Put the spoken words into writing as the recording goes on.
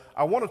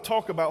I want to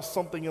talk about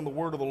something in the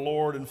Word of the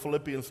Lord in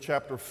Philippians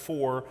chapter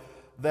 4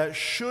 that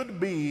should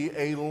be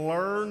a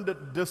learned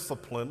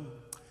discipline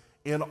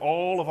in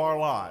all of our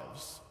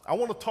lives. I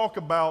want to talk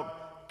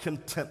about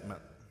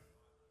contentment.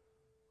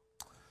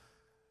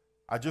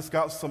 I just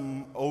got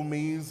some oh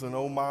me's and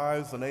oh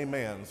my's and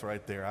amens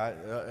right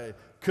there.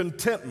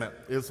 Contentment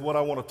is what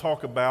I want to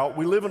talk about.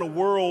 We live in a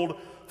world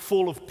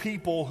full of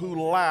people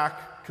who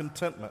lack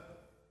contentment.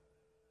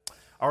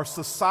 Our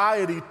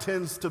society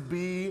tends to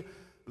be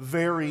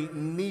very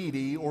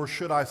needy, or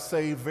should I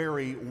say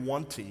very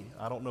wanty.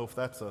 I don't know if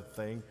that's a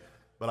thing,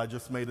 but I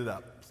just made it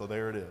up, so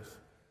there it is.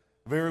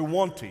 Very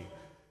wanty.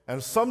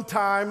 And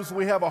sometimes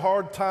we have a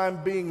hard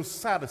time being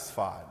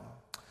satisfied.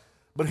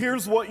 But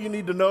here's what you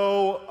need to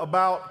know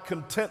about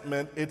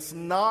contentment. It's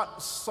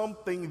not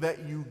something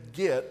that you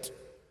get,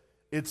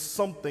 it's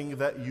something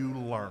that you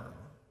learn.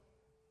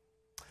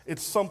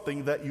 It's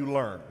something that you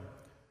learn.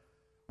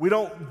 We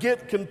don't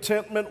get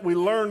contentment, we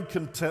learn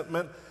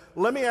contentment.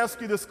 Let me ask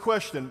you this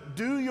question.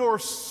 Do your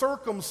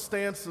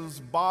circumstances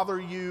bother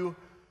you?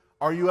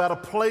 Are you at a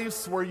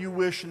place where you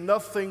wish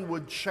nothing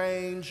would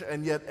change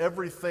and yet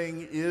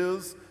everything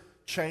is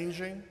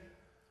changing?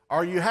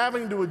 Are you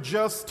having to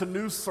adjust to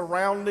new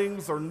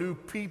surroundings or new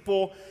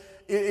people?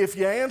 If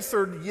you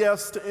answered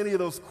yes to any of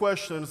those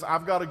questions,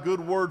 I've got a good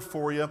word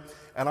for you,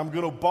 and I'm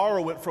going to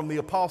borrow it from the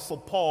Apostle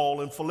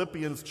Paul in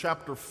Philippians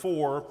chapter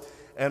 4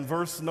 and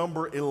verse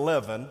number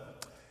 11.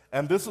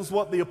 And this is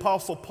what the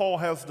Apostle Paul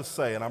has to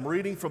say, and I'm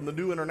reading from the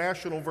New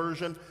International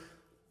Version.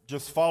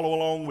 Just follow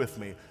along with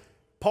me.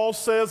 Paul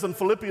says in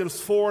Philippians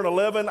 4 and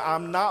 11,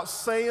 I'm not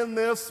saying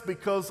this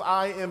because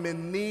I am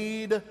in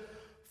need,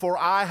 for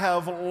I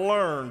have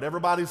learned.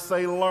 Everybody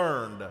say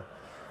learned.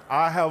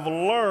 I have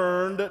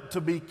learned to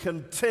be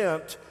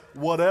content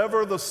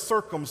whatever the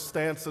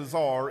circumstances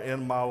are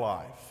in my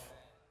life.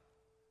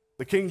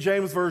 The King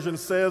James Version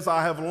says,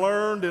 I have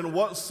learned in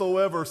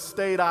whatsoever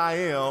state I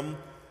am,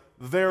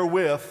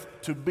 therewith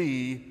to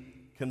be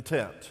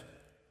content.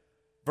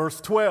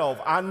 Verse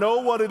 12, I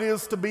know what it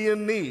is to be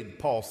in need,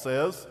 Paul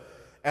says,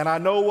 and I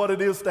know what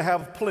it is to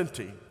have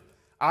plenty.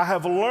 I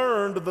have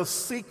learned the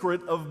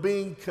secret of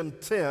being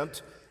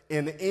content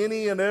in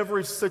any and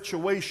every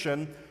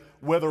situation,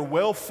 whether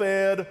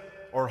well-fed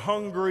or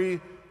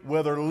hungry,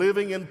 whether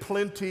living in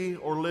plenty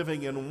or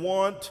living in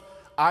want.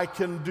 I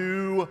can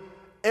do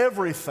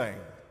everything.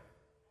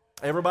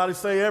 Everybody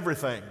say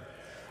everything.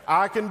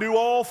 I can do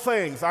all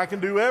things. I can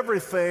do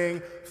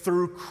everything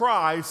through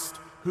Christ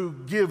who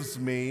gives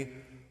me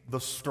the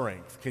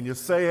strength. Can you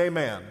say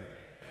amen?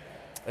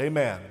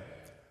 Amen.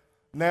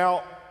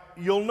 Now,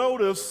 you'll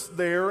notice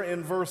there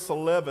in verse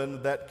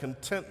 11 that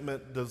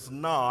contentment does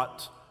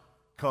not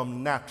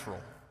come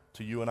natural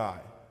to you and I.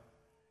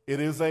 It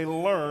is a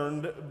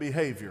learned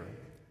behavior.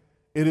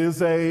 It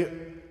is a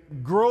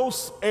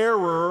gross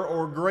error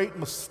or great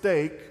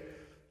mistake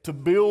to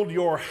build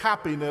your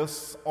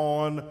happiness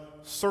on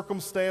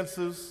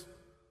circumstances,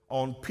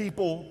 on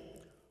people,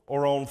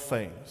 or on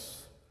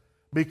things.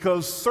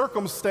 Because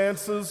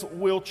circumstances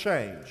will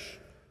change.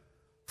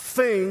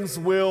 Things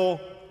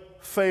will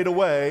fade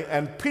away,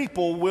 and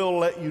people will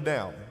let you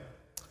down.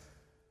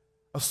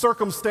 A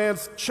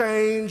circumstance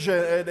change,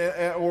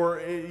 or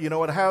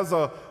it has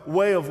a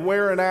way of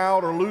wearing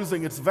out or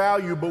losing its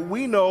value, but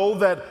we know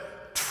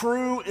that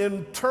true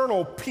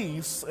internal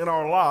peace in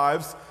our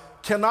lives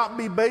cannot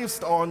be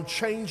based on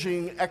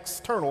changing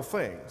external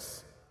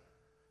things.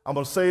 I'm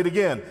going to say it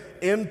again.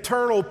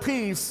 Internal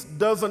peace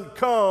doesn't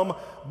come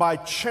by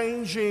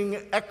changing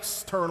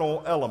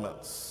external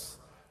elements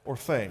or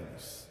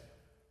things.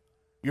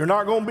 You're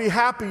not going to be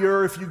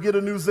happier if you get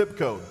a new zip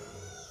code.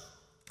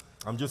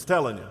 I'm just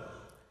telling you.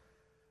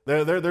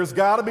 There's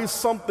got to be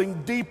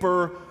something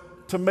deeper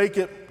to make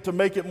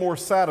it more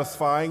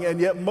satisfying, and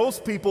yet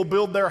most people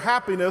build their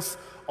happiness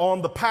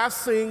on the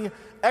passing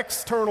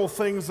external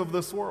things of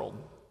this world.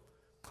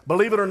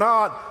 Believe it or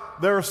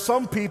not, there are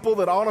some people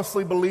that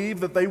honestly believe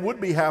that they would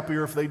be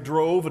happier if they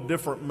drove a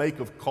different make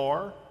of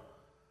car.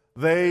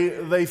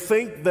 They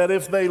think that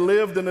if they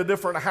lived in a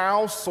different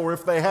house, or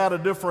if they had a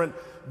different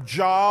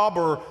job,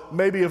 or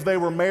maybe if they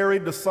were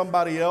married to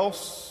somebody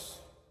else,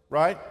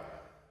 right?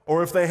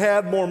 Or if they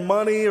had more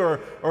money,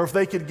 or if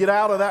they could get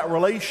out of that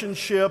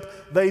relationship,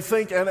 they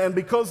think, and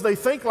because they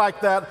think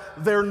like that,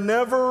 they're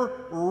never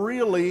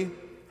really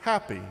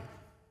happy.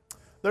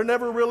 They're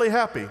never really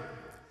happy.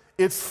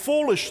 It's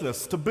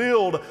foolishness to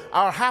build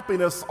our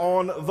happiness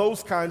on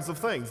those kinds of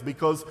things,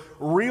 because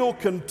real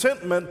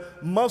contentment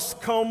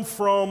must come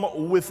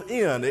from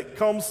within. It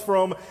comes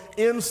from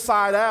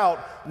inside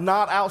out,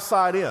 not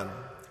outside in.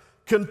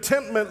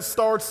 Contentment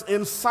starts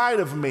inside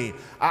of me.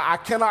 I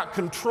cannot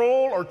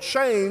control or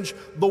change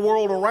the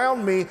world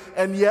around me,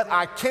 and yet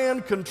I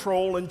can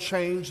control and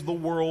change the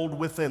world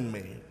within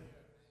me.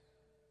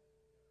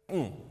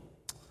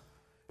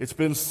 It's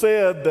been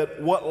said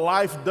that what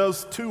life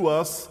does to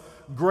us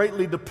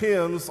greatly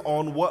depends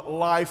on what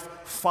life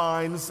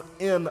finds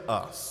in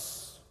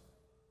us.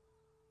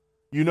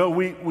 You know,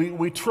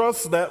 we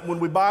trust that when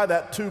we buy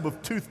that tube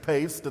of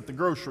toothpaste at the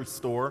grocery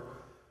store,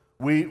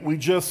 We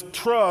just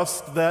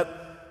trust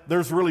that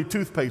there's really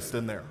toothpaste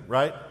in there,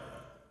 right?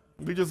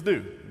 We just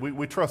do.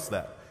 We trust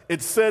that.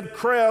 It said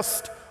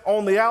Crest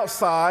on the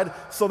outside,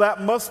 so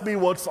that must be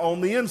what's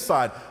on the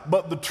inside.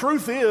 But the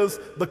truth is,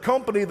 the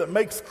company that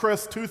makes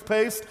Crest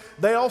toothpaste,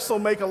 they also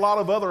make a lot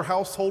of other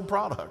household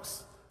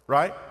products,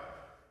 right?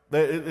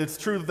 It's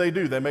true that they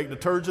do. They make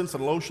detergents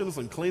and lotions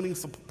and cleaning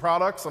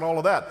products and all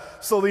of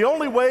that. So the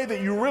only way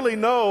that you really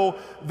know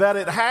that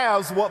it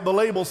has what the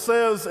label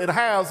says it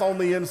has on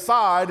the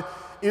inside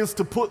is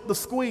to put the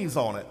squeeze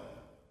on it,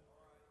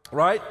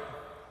 right?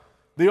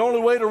 The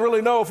only way to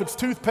really know if it's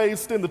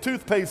toothpaste in the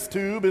toothpaste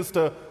tube is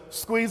to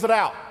squeeze it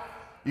out.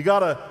 You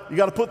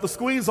gotta put the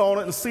squeeze on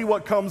it and see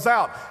what comes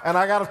out. And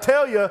I gotta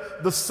tell you,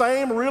 the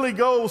same really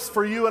goes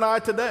for you and I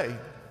today.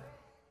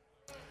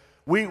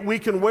 We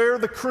can wear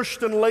the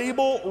Christian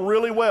label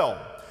really well.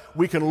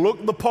 We can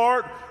look the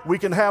part. We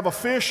can have a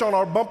fish on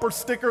our bumper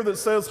sticker that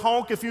says,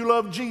 honk if you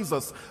love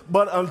Jesus.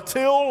 But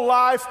until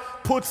life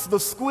puts the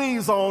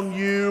squeeze on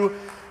you,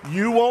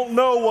 you won't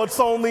know what's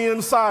on the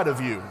inside of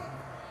you.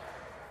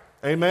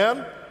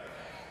 Amen?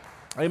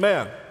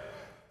 Amen.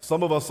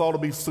 Some of us ought to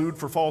be sued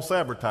for false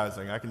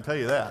advertising, I can tell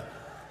you that.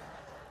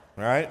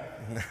 All right?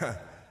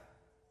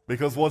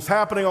 Because what's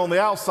happening on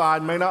the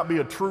outside may not be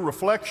a true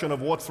reflection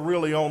of what's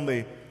really on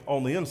the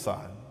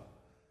inside.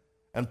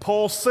 And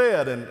Paul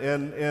said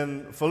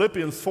in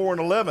Philippians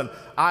 4:11,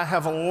 I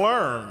have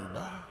learned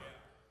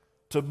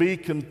to be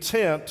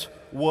content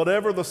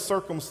whatever the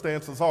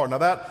circumstances are. Now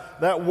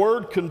that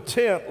word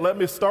content, let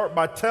me start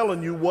by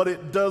telling you what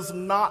it does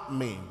not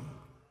mean,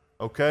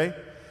 okay?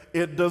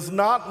 It does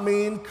not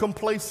mean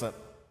complacent.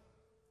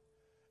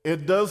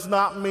 It does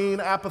not mean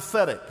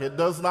apathetic. It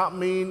does not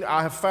mean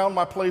I have found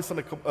my place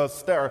in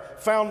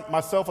found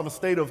myself in a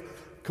state of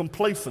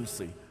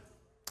complacency.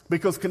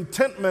 Because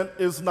contentment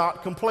is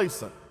not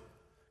complacent.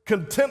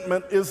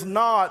 Contentment is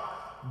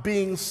not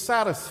being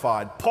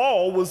satisfied.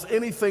 Paul was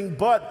anything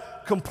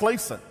but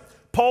complacent.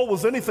 Paul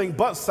was anything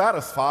but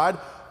satisfied.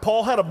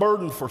 Paul had a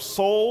burden for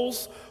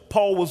souls.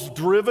 Paul was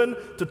driven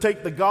to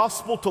take the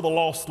gospel to the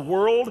lost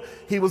world.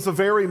 He was a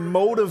very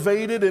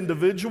motivated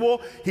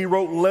individual. He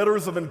wrote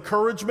letters of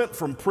encouragement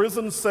from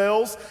prison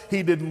cells.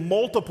 He did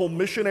multiple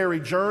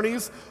missionary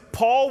journeys.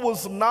 Paul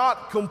was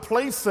not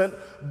complacent,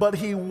 but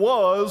he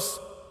was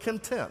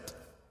content.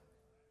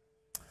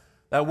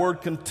 That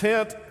word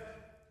content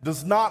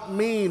does not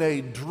mean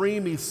a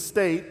dreamy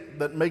state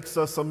that makes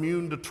us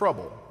immune to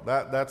trouble.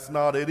 That's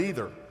not it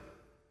either.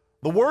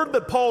 The word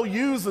that Paul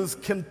uses,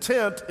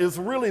 content, is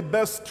really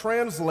best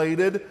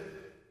translated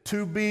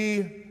to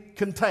be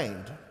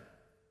contained.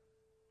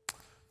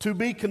 To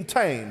be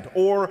contained,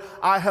 or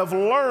I have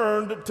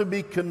learned to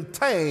be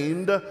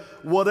contained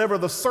whatever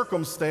the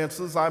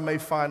circumstances I may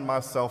find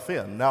myself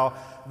in. Now,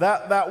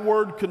 that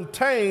word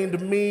contained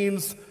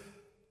means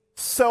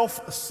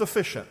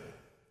self-sufficient.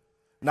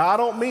 Now, I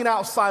don't mean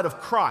outside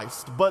of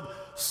Christ, but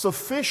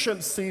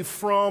sufficiency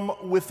from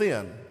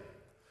within.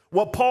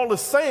 What Paul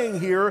is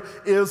saying here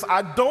is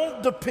I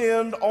don't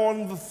depend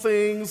on the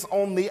things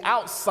on the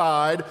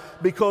outside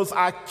because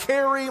I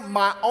carry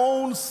my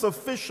own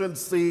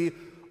sufficiency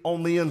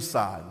on the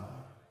inside.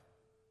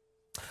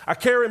 I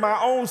carry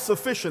my own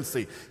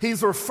sufficiency.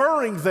 He's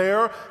referring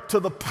there to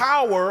the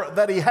power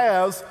that he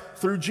has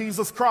through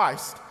Jesus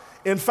Christ.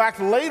 In fact,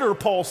 later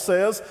Paul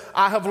says,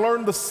 I have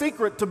learned the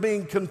secret to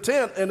being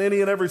content in any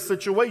and every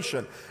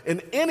situation.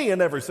 In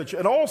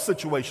all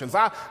situations.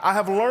 I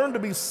have learned to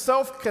be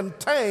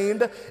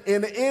self-contained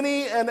in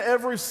any and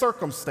every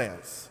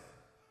circumstance.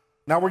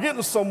 Now we're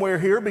getting somewhere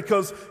here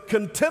because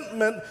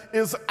contentment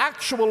is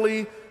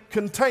actually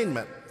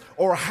containment,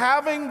 or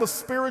having the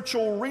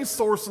spiritual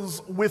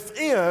resources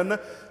within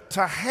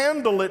to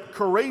handle it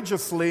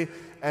courageously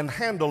and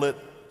handle it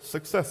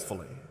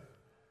successfully.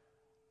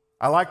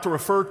 I like to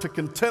refer to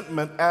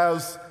contentment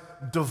as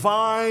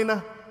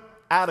divine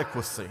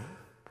adequacy.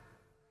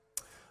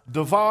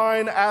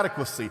 Divine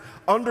adequacy.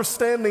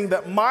 Understanding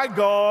that my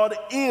God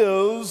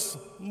is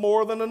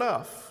more than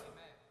enough.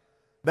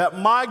 That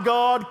my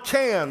God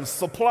can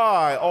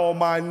supply all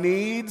my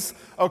needs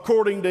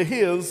according to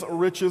his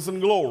riches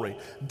and glory.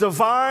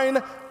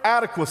 Divine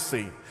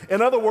adequacy.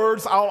 In other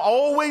words, I'll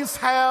always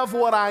have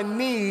what I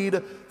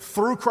need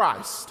through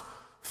Christ,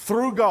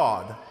 through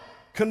God.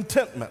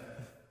 Contentment.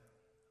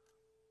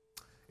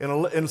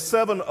 In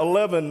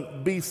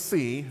 711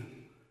 BC,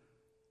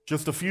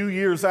 just a few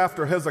years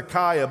after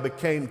Hezekiah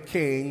became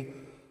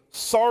king,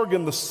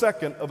 Sargon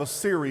II of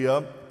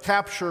Assyria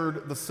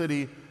captured the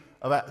city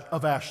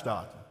of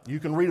Ashdod.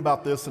 You can read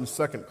about this in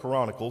 2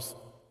 Chronicles.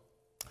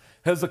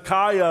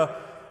 Hezekiah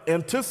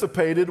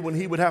anticipated when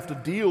he would have to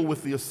deal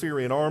with the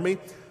Assyrian army.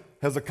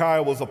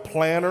 Hezekiah was a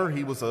planner.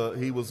 He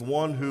was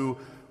one who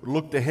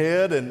looked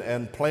ahead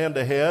and planned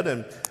ahead.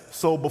 And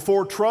so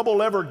before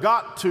trouble ever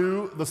got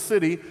to the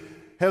city,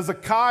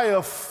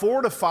 Hezekiah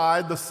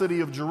fortified the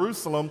city of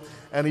Jerusalem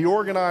and he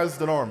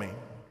organized an army.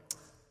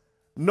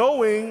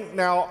 Knowing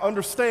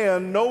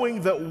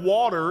that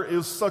water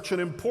is such an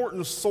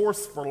important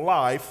source for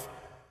life,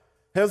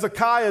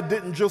 Hezekiah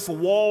didn't just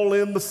wall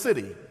in the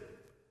city.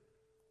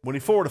 when he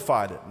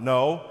fortified it?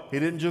 No, he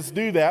didn't just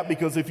do that,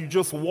 because if you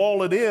just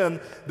wall it in,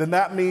 then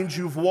that means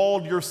you've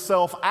walled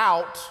yourself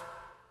out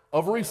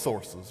of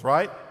resources,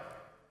 right?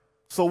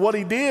 So what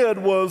he did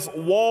was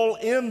wall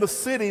in the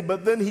city,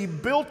 but then he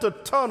built a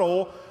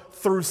tunnel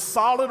through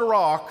solid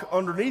rock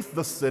underneath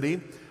the city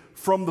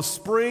from the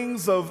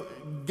springs of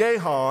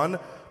Gihon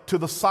to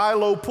the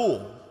Silo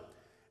pool.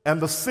 And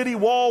the city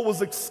wall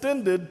was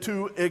extended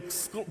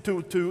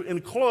to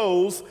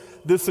enclose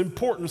this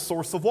important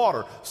source of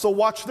water. So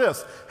watch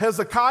this.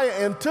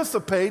 Hezekiah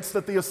anticipates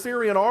that the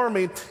Assyrian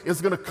army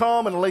is going to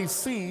come and lay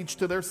siege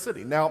to their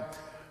city. Now,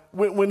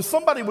 when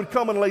somebody would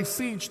come and lay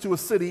siege to a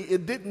city,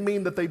 it didn't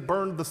mean that they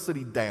burned the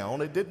city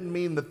down. It didn't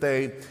mean that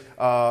they,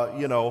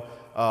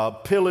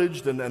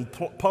 pillaged and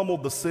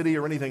pummeled the city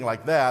or anything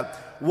like that.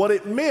 What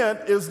it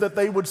meant is that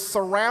they would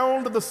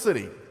surround the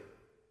city.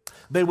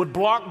 They would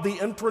block the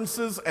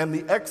entrances and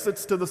the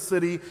exits to the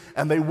city,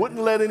 and they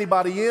wouldn't let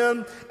anybody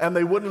in, and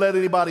they wouldn't let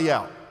anybody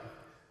out.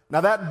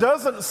 Now, that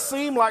doesn't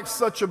seem like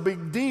such a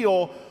big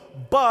deal,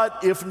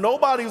 but if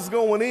nobody's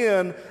going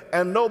in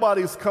and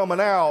nobody's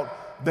coming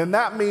out, then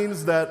that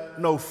means that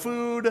no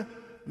food,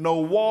 no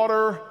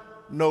water,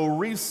 no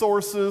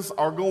resources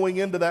are going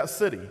into that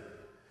city.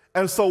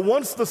 And so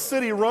once the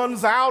city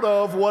runs out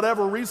of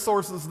whatever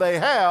resources they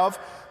have,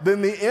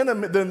 then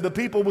the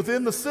people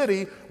within the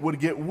city would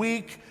get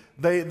weak.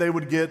 They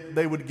would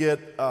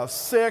get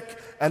sick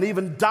and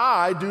even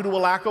die due to a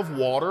lack of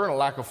water and a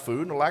lack of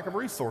food and a lack of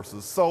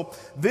resources. So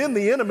then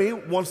the enemy,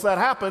 once that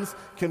happens,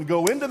 can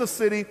go into the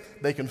city.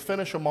 They can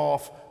finish them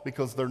off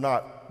because they're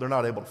not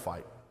able to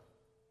fight.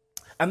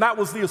 And that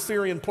was the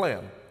Assyrian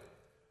plan.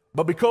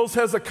 But because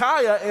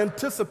Hezekiah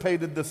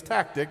anticipated this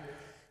tactic,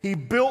 he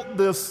built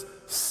this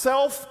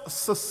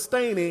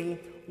self-sustaining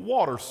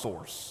water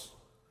source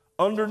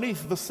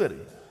underneath the city,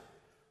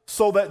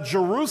 so that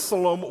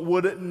Jerusalem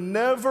would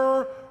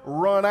never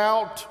run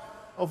out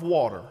of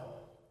water.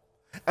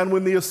 And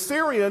when the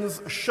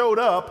Assyrians showed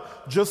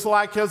up, just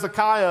like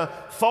Hezekiah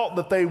thought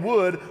that they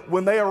would,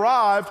 when they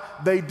arrived,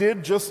 they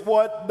did just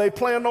what they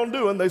planned on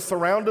doing. They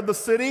surrounded the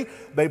city,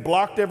 they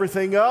blocked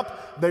everything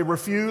up, they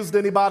refused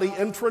anybody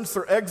entrance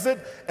or exit,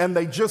 and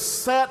they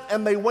just sat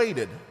and they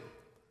waited.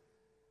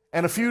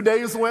 And a few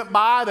days went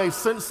by, they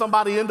sent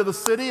somebody into the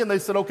city and they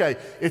said, okay,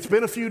 it's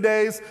been a few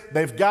days,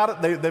 they've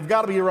got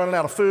to be running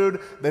out of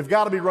food, they've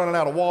got to be running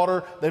out of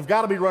water, they've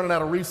got to be running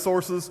out of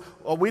resources.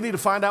 We need to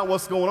find out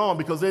what's going on,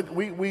 because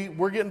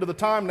we're getting to the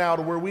time now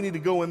to where we need to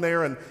go in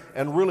there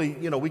and really,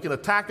 we can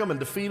attack them and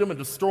defeat them and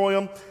destroy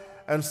them.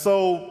 And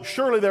so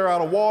surely they're out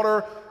of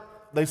water.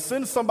 They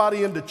send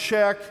somebody in to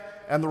check,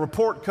 and the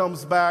report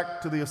comes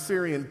back to the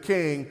Assyrian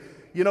king.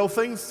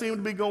 Things seem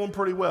to be going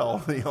pretty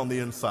well on the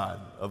inside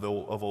of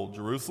old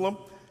Jerusalem.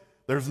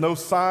 There's no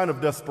sign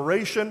of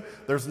desperation.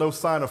 There's no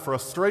sign of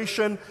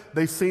frustration.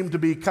 They seem to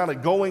be kind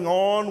of going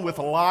on with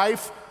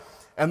life.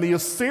 And the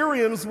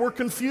Assyrians were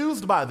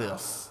confused by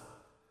this.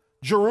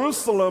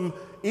 Jerusalem,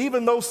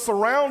 even though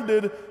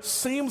surrounded,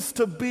 seems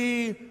to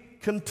be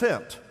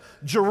content.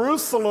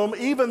 Jerusalem,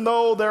 even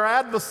though their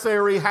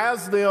adversary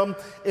has them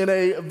in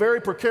a very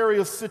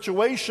precarious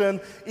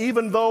situation,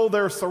 even though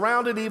they're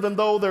surrounded, even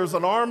though there's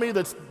an army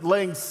that's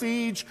laying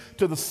siege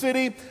to the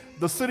city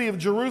of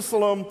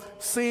Jerusalem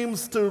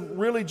seems to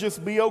really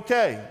just be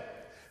okay.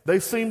 They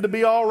seem to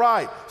be all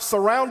right,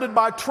 surrounded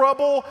by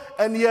trouble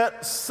and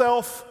yet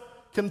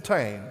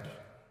self-contained.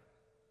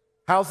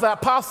 How's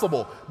that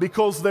possible?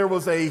 Because there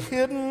was a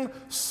hidden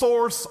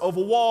source of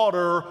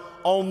water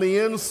on the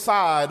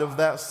inside of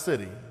that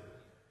city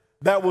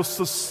that was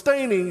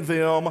sustaining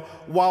them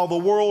while the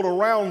world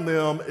around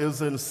them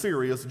is in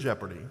serious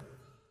jeopardy.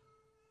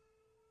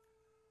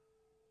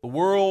 The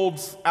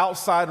world's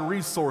outside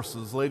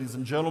resources, ladies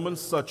and gentlemen,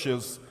 such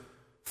as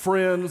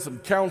friends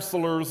and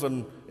counselors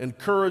and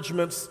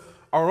encouragements,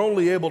 are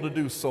only able to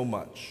do so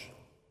much.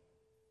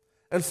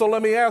 And so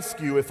let me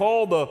ask you, if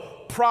all the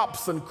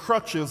props and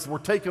crutches were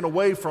taken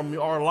away from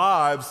our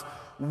lives,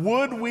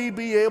 would we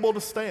be able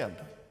to stand?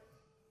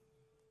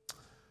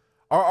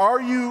 Or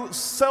are you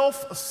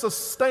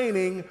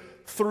self-sustaining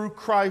through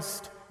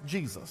Christ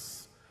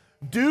Jesus?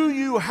 Do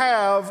you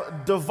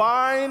have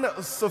divine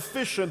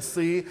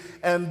sufficiency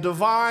and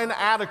divine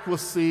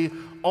adequacy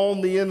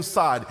on the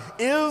inside?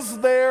 Is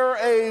there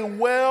a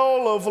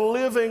well of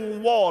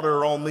living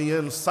water on the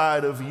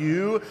inside of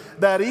you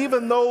that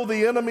even though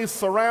the enemy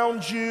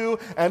surrounds you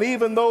and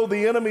even though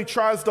the enemy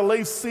tries to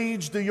lay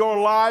siege to your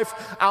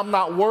life, I'm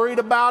not worried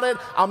about it,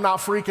 I'm not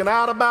freaking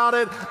out about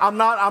it, I'm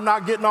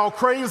not getting all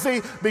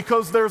crazy,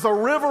 because there's a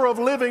river of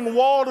living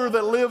water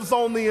that lives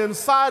on the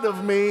inside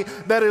of me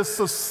that is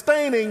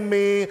sustaining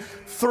me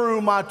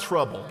through my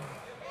trouble.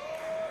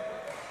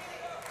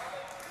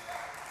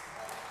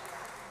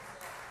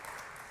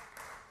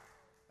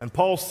 And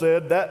Paul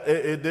said that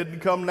it didn't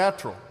come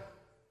natural.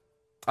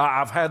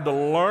 I've had to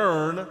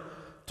learn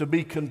to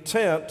be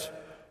content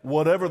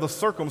whatever the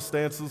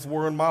circumstances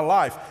were in my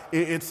life.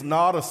 It's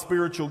not a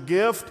spiritual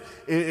gift.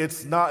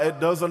 It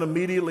doesn't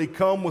immediately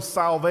come with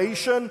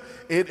salvation.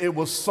 It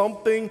was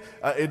something,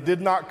 it did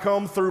not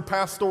come through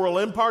pastoral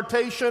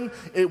impartation.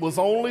 It was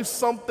only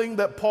something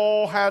that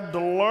Paul had to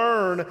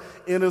learn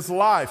in his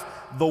life.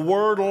 The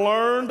word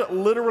learned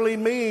literally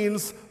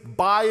means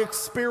by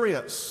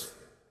experience,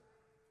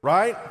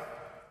 right?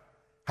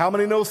 How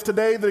many knows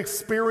today that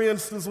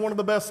experience is one of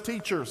the best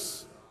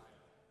teachers?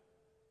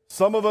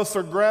 Some of us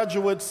are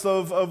graduates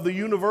of the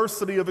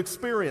University of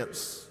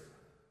Experience.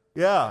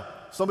 Yeah,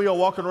 some of y'all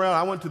walking around,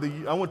 I went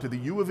to the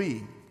U of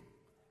E.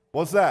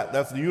 What's that?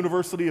 That's the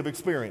University of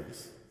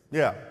Experience.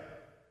 Yeah,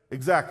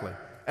 exactly.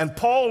 And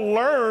Paul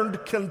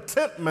learned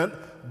contentment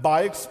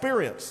by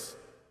experience.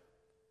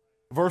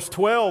 Verse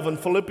 12 in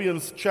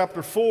Philippians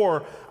chapter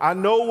 4, I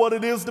know what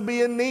it is to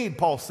be in need,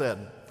 Paul said.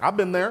 I've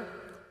been there.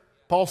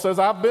 Paul says,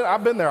 I've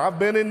been there. I've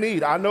been in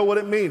need. I know what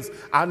it means.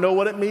 I know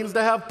what it means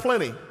to have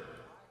plenty.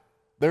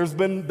 There's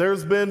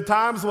been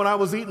times when I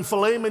was eating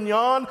filet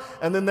mignon,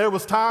 and then there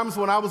was times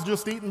when I was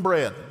just eating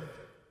bread.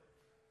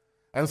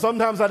 And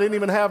sometimes I didn't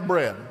even have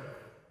bread.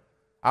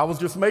 I was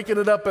just making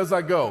it up as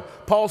I go.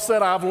 Paul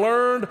said, I've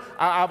learned,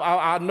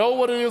 I know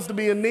what it is to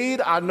be in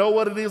need, I know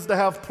what it is to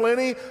have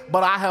plenty,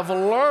 but I have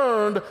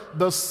learned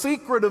the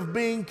secret of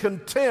being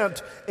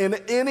content in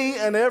any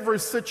and every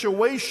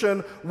situation,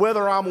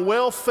 whether I'm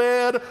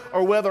well-fed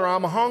or whether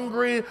I'm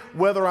hungry,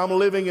 whether I'm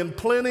living in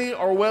plenty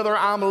or whether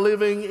I'm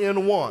living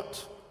in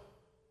want.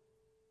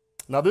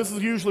 Now, this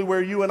is usually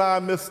where you and I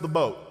miss the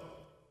boat,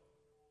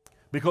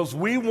 because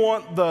we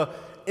want the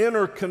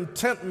inner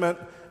contentment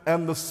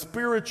and the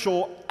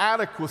spiritual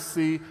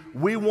adequacy.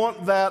 We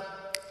want that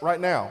right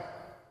now.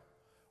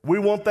 We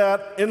want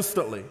that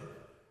instantly.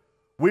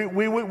 We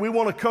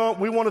want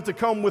it to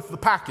come with the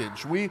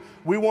package. We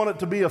want it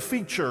to be a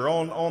feature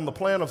on the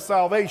plan of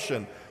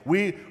salvation.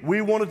 We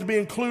want it to be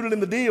included in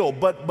the deal,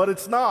 but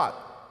it's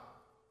not.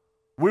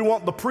 We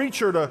want the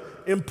preacher to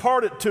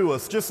impart it to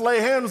us. Just lay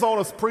hands on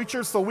us,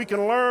 preacher, so we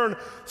can learn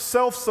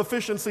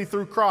self-sufficiency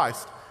through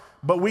Christ.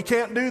 But we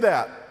can't do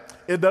that.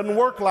 It doesn't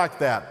work like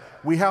that.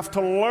 We have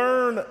to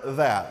learn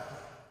that.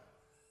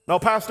 No,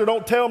 Pastor,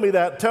 don't tell me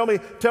that. Tell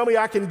me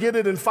I can get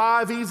it in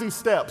 5 easy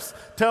steps.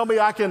 Tell me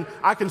I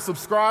can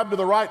subscribe to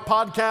the right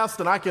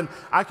podcast, and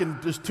I can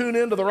just tune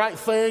into the right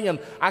thing, and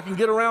I can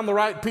get around the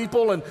right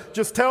people, and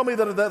just tell me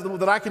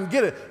that I can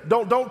get it.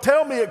 Don't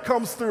tell me it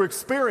comes through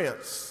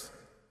experience.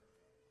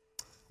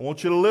 I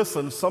want you to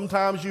listen.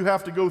 Sometimes you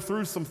have to go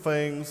through some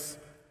things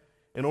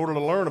in order to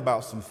learn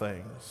about some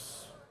things.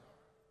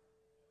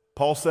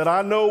 Paul said,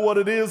 I know what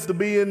it is to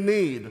be in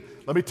need.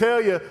 Let me tell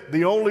you,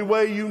 the only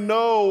way you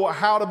know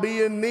how to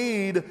be in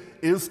need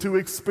is to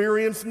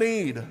experience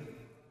need,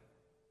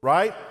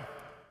 right?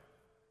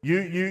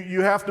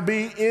 You have to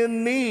be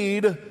in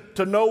need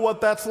to know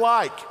what that's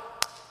like.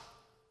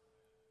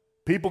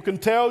 People can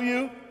tell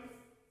you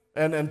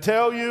and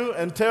tell you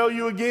and tell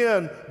you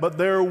again, but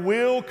there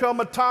will come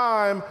a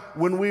time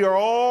when we are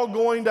all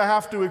going to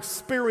have to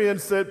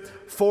experience it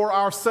for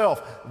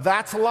ourselves.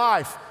 That's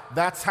life.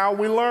 That's how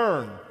we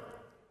learn.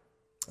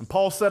 And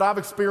Paul said, I've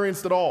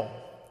experienced it all.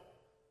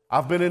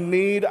 I've been in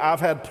need. I've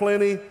had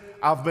plenty.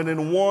 I've been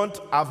in want.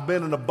 I've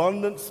been in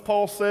abundance,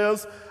 Paul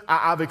says.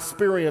 I've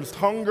experienced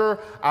hunger.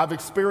 I've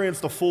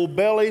experienced a full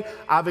belly.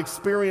 I've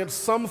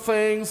experienced some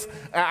things.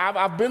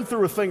 I've been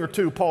through a thing or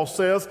two, Paul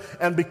says.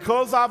 And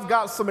because I've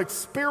got some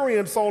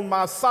experience on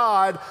my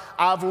side,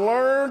 I've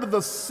learned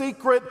the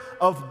secret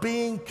of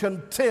being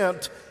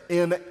content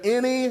in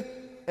any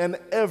and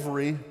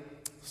every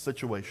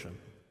situation.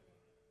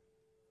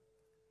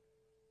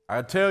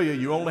 I tell you,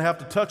 you only have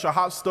to touch a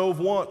hot stove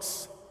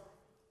once,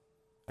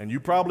 and you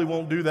probably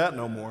won't do that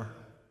no more,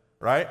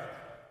 right?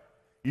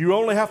 You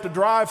only have to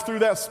drive through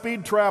that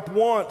speed trap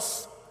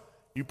once.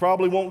 You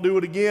probably won't do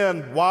it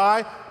again.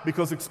 Why?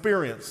 Because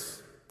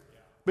experience.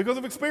 Because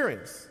of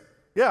experience.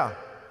 Yeah.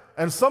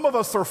 And some of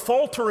us are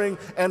faltering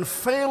and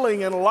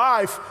failing in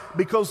life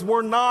because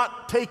we're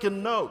not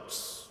taking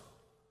notes.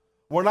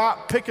 We're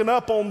not picking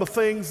up on the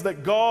things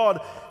that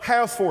God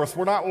has for us.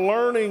 We're not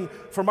learning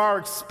from our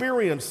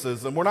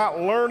experiences, and we're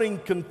not learning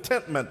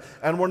contentment,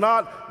 and we're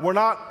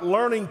not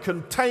learning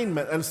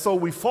containment. And so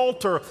we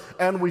falter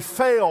and we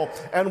fail,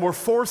 and we're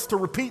forced to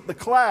repeat the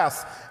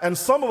class. And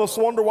some of us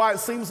wonder why it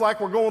seems like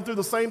we're going through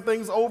the same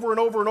things over and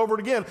over and over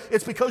again.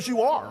 It's because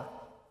you are.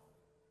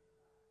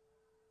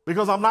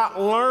 Because I'm not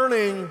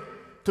learning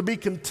to be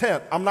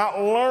content. I'm not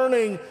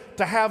learning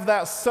to have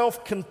that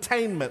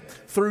self-containment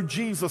through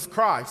Jesus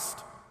Christ.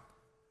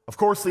 Of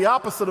course, the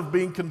opposite of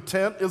being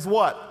content is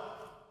what?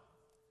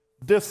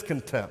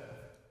 Discontent,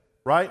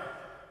 right?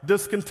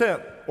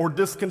 Discontent or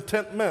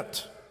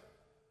discontentment.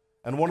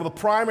 And one of the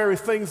primary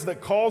things that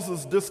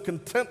causes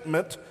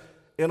discontentment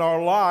in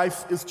our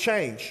life is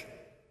change.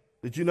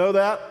 Did you know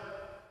that?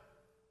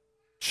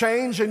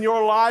 Change in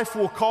your life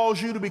will cause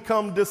you to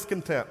become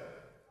discontent,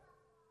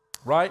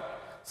 right?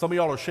 Some of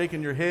y'all are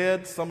shaking your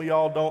head. Some of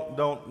y'all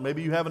don't.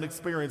 Maybe you haven't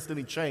experienced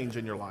any change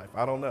in your life.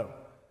 I don't know.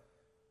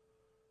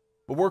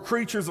 But we're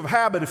creatures of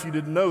habit, if you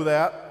didn't know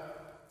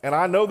that. And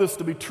I know this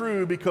to be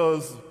true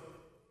because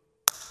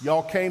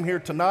y'all came here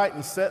tonight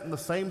and sat in the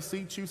same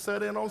seats you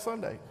sat in on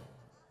Sunday.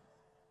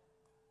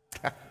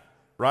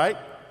 Right?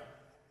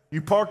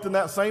 You parked in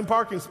that same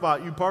parking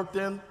spot you parked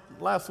in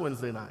last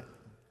Wednesday night.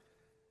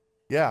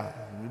 Yeah,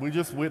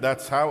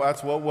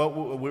 that's what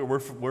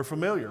we're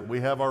familiar.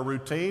 We have our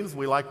routines.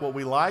 We like what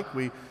we like.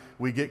 We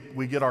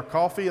get our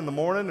coffee in the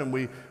morning and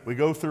we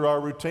go through our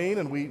routine,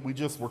 and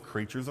we're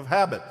creatures of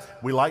habit.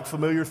 We like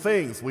familiar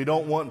things. We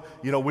don't want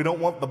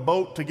the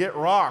boat to get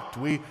rocked.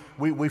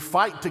 We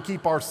fight to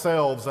keep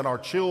ourselves and our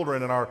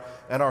children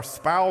and our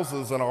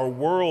spouses and our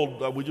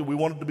world. We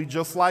want it to be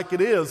just like it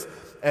is.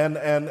 And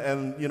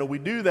we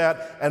do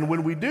that. And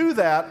when we do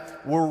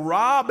that, we're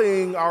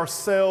robbing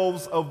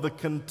ourselves of the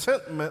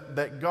contentment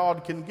that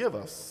God can give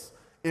us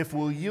if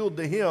we'll yield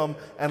to Him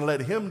and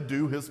let Him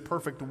do His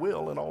perfect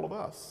will in all of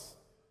us.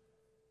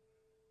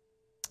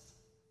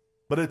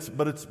 But it's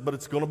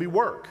going to be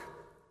work.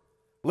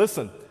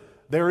 Listen,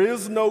 there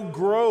is no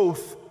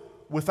growth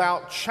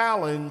without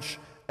challenge,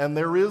 and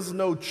there is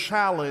no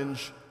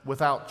challenge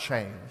without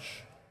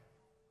change.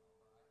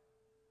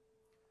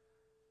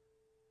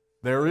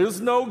 There is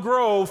no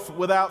growth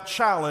without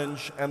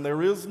challenge, and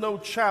there is no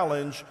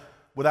challenge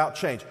without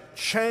change.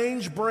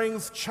 Change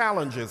brings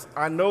challenges.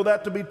 I know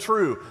that to be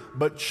true,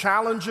 but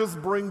challenges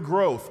bring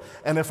growth.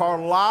 And if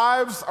our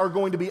lives are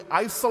going to be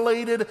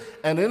isolated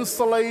and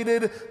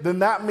insulated, then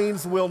that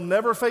means we'll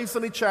never face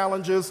any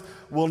challenges,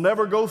 we'll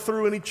never go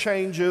through any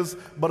changes,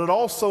 but it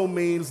also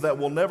means that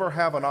we'll never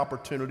have an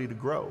opportunity to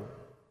grow,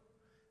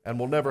 and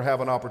we'll never have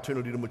an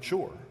opportunity to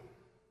mature.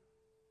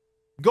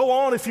 Go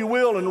on, if you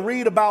will, and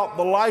read about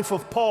the life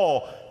of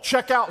Paul.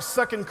 Check out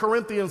 2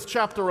 Corinthians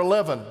chapter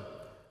 11.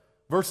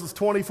 Verses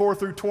 24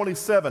 through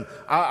 27.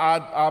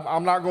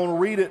 I'm not going to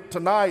read it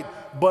tonight,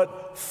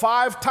 but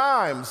 5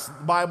 times,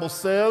 the Bible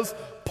says,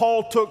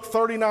 Paul took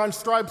 39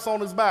 stripes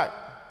on his back.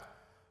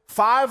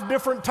 5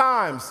 different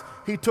times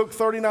he took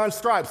 39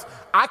 stripes.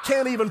 I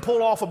can't even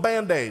pull off a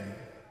Band-Aid.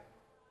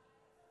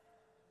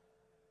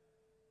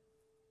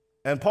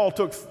 And Paul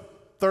took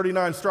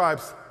 39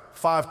 stripes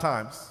 5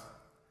 times.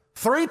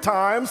 3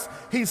 times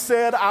he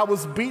said, I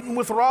was beaten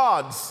with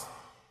rods.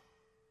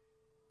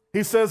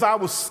 He says, I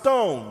was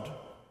stoned.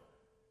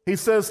 He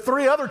says,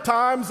 3 other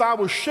times I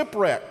was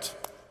shipwrecked.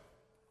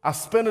 I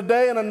spent a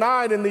day and a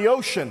night in the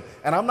ocean.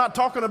 And I'm not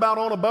talking about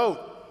on a boat.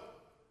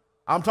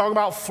 I'm talking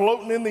about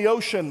floating in the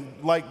ocean,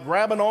 like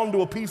grabbing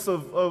onto a piece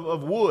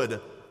of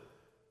wood.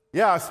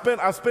 Yeah,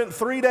 I spent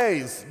 3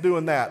 days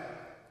doing that.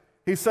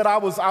 He said, I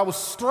was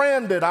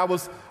stranded. I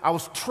was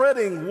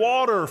treading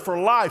water for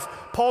life.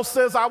 Paul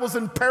says, I was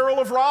in peril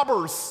of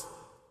robbers.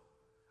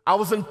 I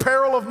was in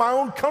peril of my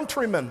own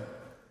countrymen.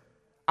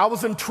 I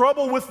was in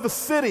trouble with the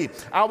city.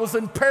 I was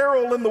in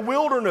peril in the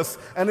wilderness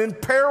and in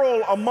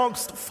peril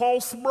amongst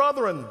false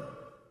brethren.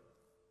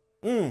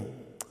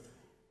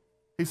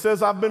 He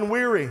says, I've been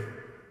weary.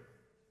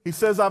 He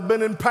says, I've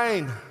been in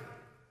pain.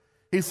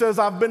 He says,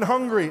 I've been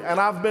hungry and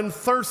I've been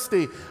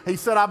thirsty. He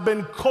said, I've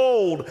been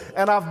cold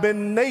and I've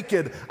been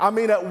naked. I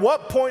mean, at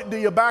what point do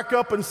you back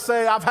up and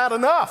say, I've had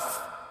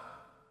enough?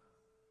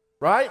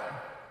 Right?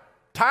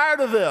 Tired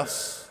of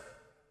this.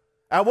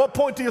 At what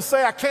point do you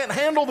say, I can't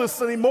handle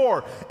this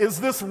anymore? Is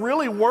this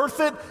really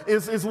worth it?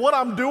 Is what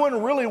I'm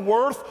doing really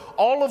worth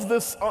all of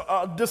this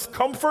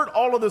discomfort,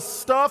 all of this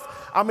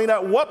stuff? I mean,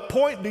 at what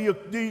point do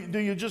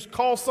you just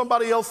call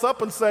somebody else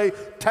up and say,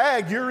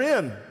 tag, you're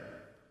in.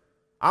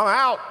 I'm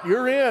out,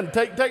 you're in.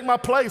 Take my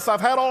place.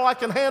 I've had all I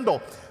can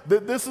handle.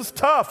 This is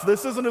tough.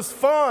 This isn't as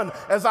fun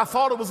as I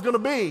thought it was going to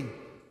be.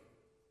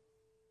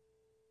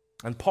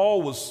 And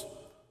Paul was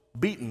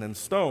beaten and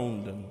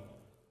stoned and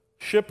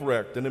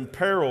shipwrecked and in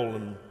peril,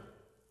 and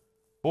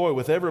boy,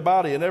 with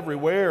everybody and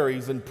everywhere,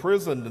 he's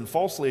imprisoned and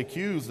falsely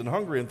accused and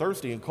hungry and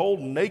thirsty and cold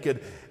and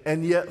naked.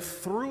 And yet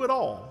through it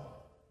all,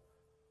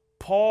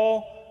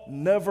 Paul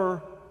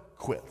never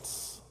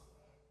quits.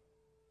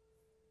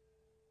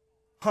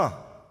 I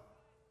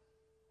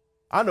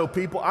know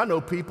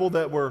people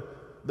that were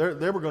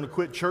going to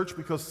quit church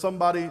because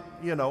somebody,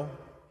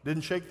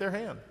 didn't shake their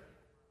hand.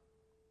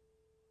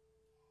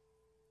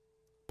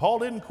 Paul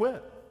didn't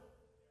quit.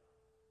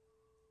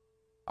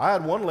 I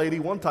had one lady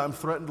one time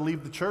threaten to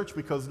leave the church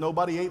because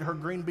nobody ate her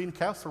green bean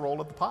casserole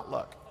at the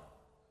potluck.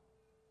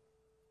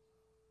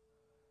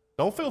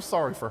 Don't feel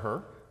sorry for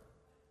her.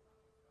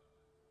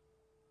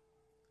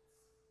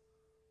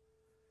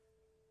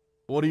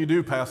 What do you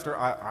do, Pastor?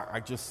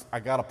 I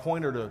got to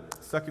point her to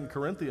 2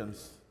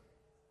 Corinthians.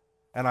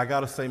 And I got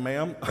to say,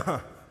 ma'am,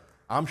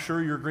 I'm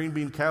sure your green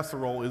bean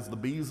casserole is the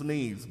bee's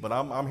knees, but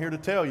I'm here to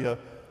tell you,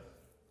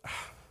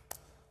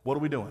 what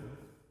are we doing?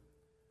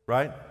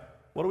 Right?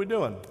 What are we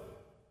doing?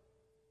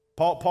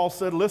 Paul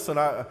said, listen,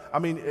 gonna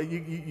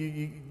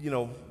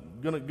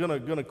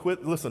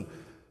quit. Listen,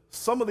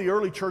 some of the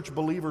early church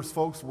believers,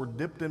 folks, were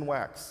dipped in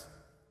wax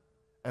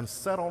and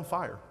set on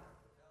fire.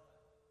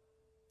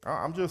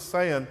 I'm just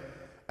saying,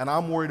 and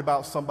I'm worried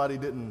about somebody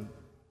didn't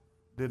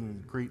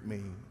greet me.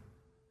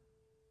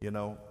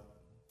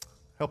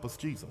 Help us,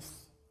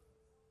 Jesus.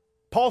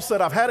 Paul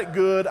said, I've had it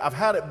good, I've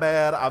had it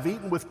bad, I've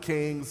eaten with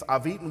kings,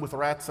 I've eaten with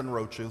rats and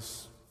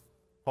roaches.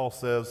 Paul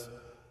says,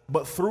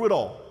 but through it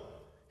all,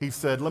 he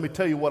said, let me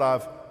tell you what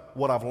I've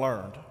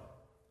learned.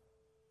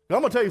 Now,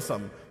 I'm going to tell you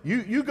something.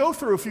 You go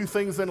through a few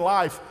things in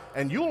life,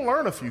 and you'll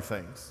learn a few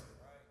things.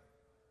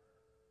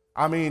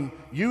 I mean,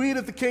 you eat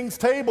at the king's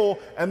table,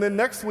 and then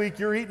next week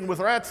you're eating with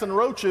rats and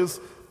roaches.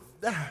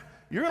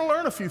 You're going to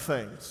learn a few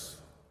things.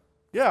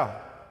 Yeah.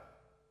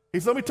 He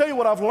said, let me tell you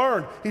what I've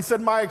learned. He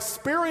said, my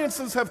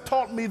experiences have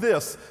taught me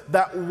this,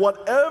 that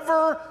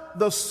whatever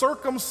the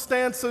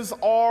circumstances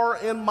are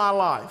in my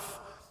life,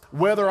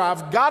 whether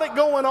I've got it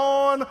going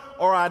on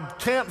or I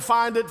can't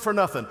find it for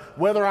nothing,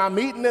 whether I'm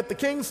eating at the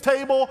king's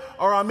table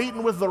or I'm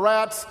eating with the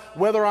rats,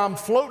 whether I'm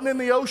floating in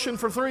the ocean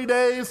for 3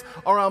 days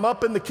or I'm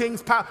up in the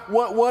king's palace,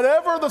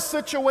 whatever the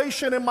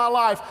situation in my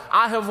life,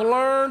 I have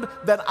learned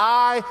that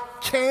I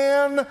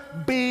can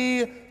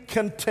be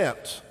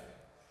content.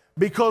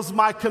 Because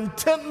my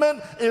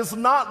contentment is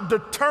not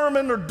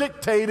determined or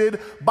dictated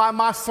by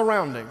my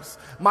surroundings.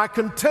 My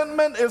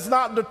contentment is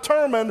not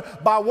determined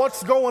by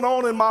what's going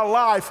on in my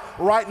life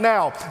right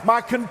now.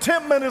 My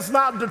contentment is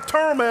not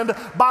determined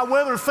by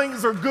whether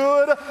things are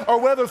good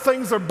or whether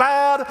things are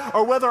bad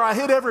or whether I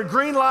hit every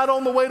green light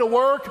on the way to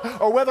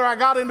work or whether I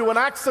got into an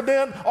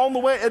accident on the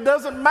way. It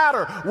doesn't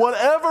matter.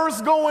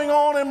 Whatever's going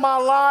on in my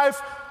life,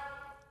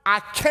 I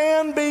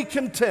can be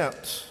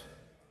content.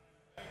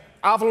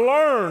 I've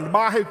learned,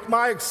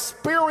 my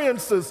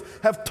experiences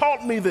have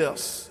taught me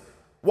this.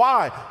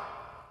 Why?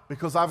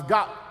 Because I've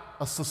got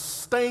a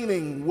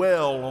sustaining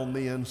well on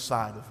the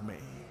inside of me.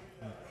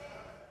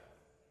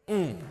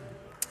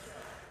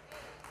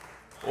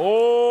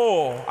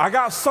 Oh, I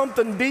got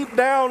something deep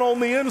down on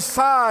the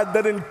inside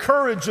that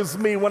encourages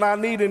me when I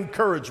need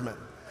encouragement.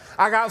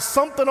 I got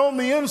something on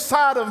the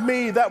inside of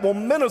me that will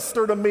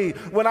minister to me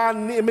when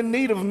I'm in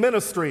need of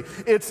ministry.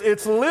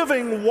 It's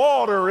living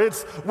water.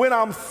 It's when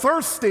I'm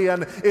thirsty,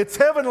 and it's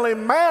heavenly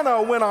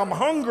manna when I'm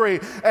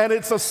hungry. And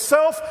it's a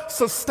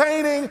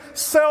self-sustaining,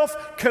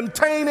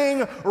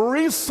 self-containing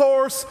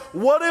resource.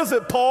 What is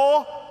it,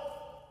 Paul?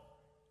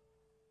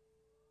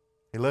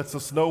 He lets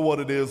us know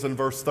what it is in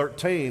verse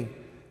 13.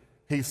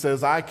 He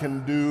says, I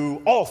can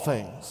do all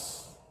things.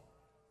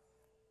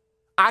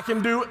 I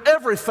can do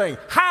everything.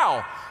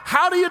 How?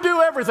 How do you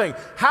do everything?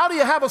 How do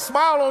you have a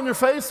smile on your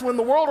face when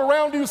the world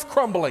around you is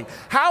crumbling?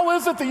 How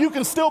is it that you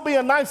can still be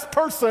a nice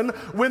person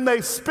when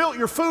they spilt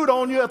your food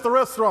on you at the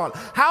restaurant?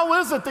 How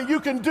is it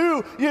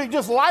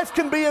that life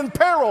can be in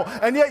peril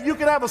and yet you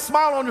can have a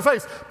smile on your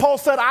face? Paul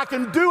said, I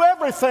can do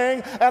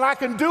everything and I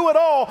can do it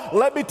all.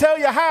 Let me tell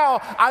you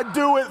how. I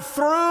do it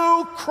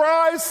through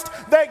Christ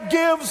that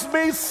gives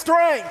me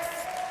strength.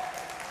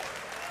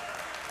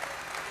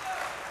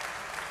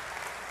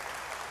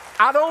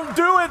 I don't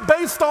do it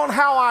based on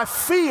how I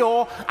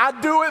feel. I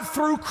do it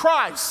through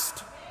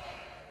Christ.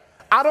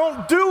 I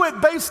don't do it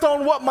based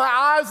on what my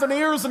eyes and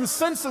ears and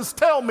senses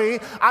tell me.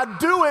 I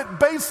do it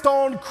based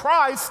on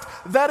Christ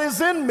that is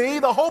in me,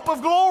 the hope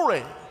of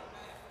glory.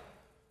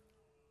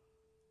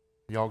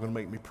 Y'all gonna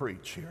make me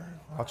preach here.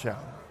 Watch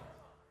out.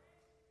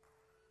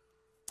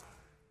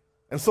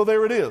 And so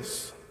there it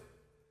is.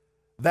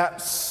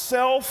 That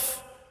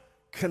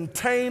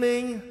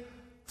self-containing,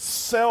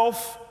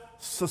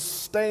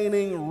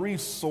 self-sustaining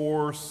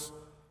resource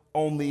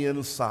on the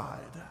inside.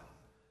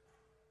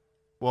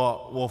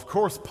 Well, of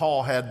course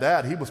Paul had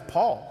that. He was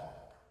Paul.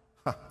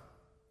 Well,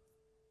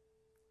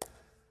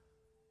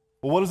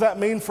 what does that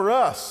mean for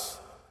us?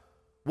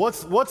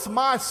 What's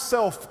my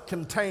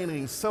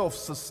self-containing,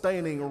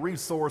 self-sustaining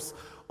resource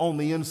on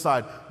the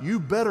inside? You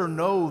better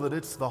know that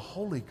it's the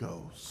Holy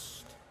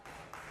Ghost.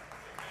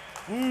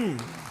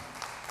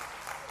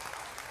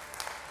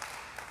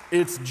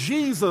 It's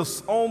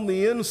Jesus on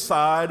the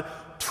inside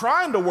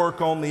trying to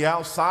work on the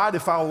outside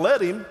if I'll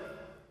let him.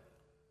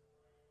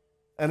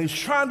 And he's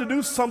trying to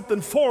do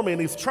something for me,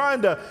 and he's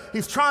trying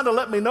to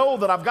let me know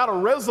that I've got a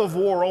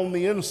reservoir on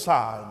the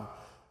inside.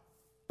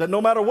 That no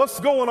matter what's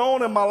going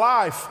on in my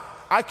life,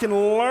 I can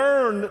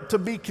learn to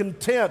be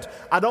content.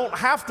 I don't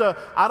have to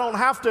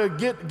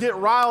get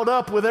riled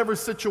up with every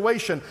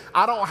situation.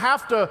 I don't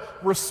have to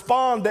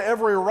respond to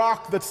every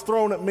rock that's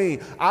thrown at me.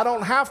 I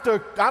don't have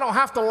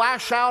to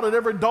lash out at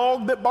every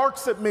dog that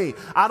barks at me.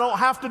 I don't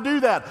have to do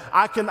that.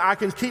 I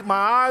can keep my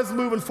eyes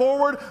moving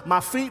forward, my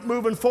feet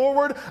moving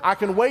forward. I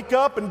can wake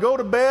up and go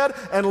to bed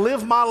and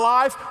live my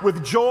life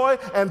with joy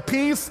and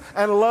peace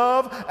and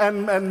love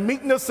and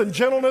meekness and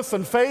gentleness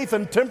and faith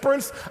and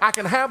temperance. I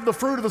can have the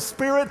fruit of the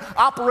Spirit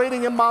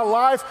operating in my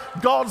life.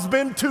 God's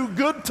been too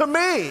good to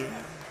me.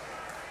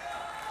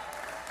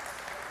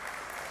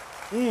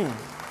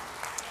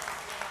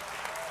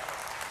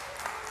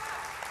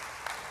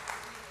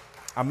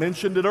 I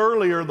mentioned it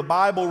earlier. The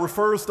Bible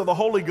refers to the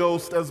Holy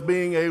Ghost as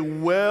being a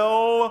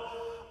well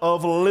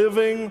of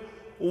living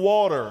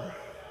water.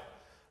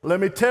 Let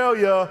me tell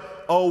you,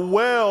 a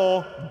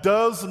well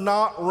does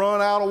not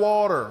run out of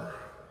water.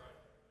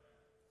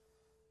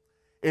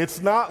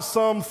 It's not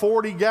some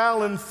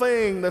 40-gallon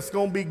thing that's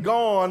going to be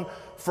gone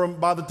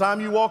by the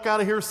time you walk out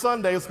of here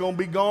Sunday. It's going to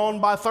be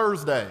gone by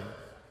Thursday.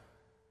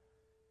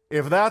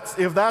 If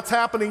that's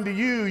happening to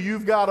you,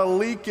 you've got a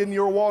leak in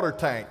your water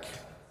tank.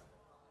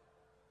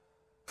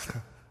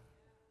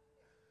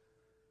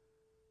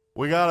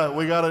 We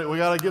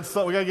gotta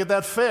get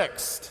that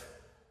fixed.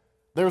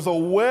 There's a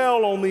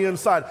well on the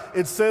inside.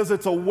 It says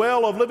it's a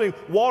well of living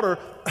water,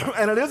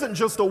 and it isn't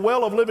just a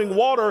well of living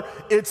water,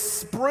 it's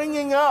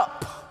springing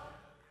up.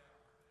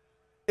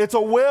 It's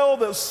a well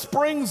that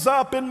springs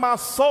up in my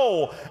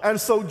soul. And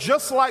so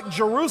just like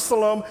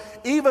Jerusalem,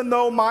 even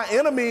though my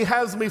enemy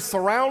has me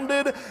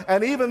surrounded,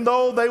 and even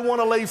though they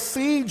want to lay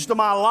siege to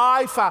my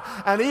life,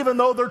 and even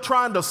though they're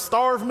trying to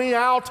starve me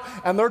out,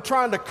 and they're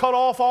trying to cut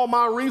off all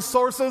my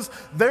resources,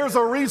 there's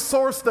a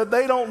resource that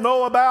they don't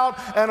know about,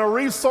 and a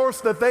resource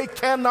that they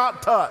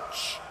cannot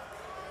touch.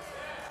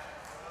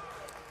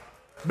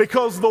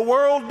 Because the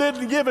world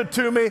didn't give it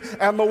to me,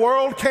 and the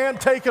world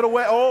can't take it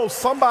away. Oh,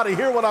 somebody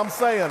hear what I'm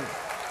saying.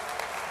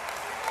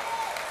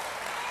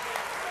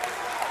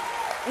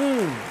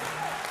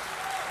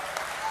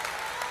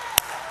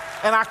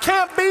 And I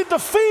can't be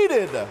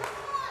defeated.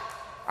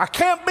 I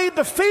can't be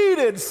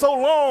defeated so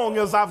long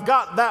as I've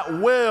got that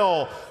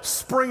well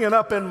springing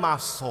up in my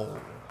soul.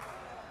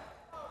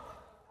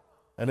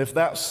 And if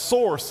that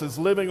source is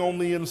living on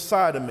the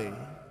inside of me,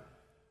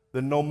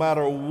 then no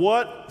matter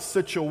what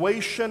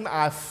situation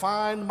I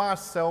find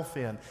myself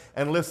in,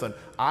 and listen,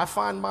 I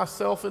find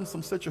myself in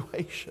some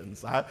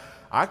situations.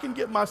 I can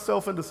get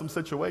myself into some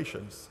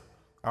situations,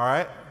 all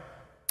right?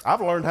 I've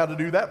learned how to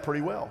do that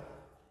pretty well.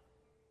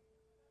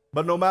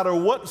 But no matter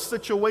what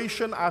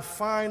situation I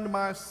find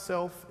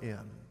myself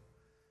in,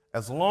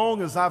 as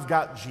long as I've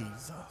got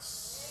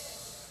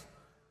Jesus,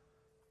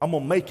 I'm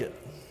going to make it.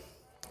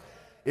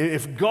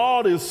 If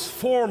God is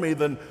for me,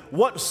 then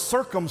what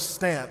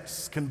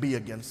circumstance can be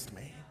against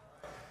me?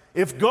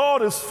 If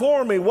God is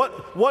for me,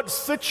 what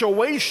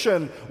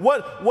situation,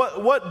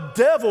 what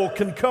devil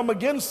can come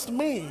against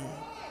me?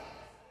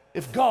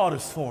 If God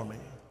is for me.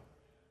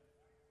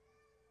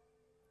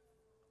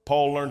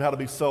 Paul learned how to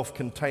be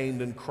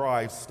self-contained in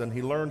Christ, and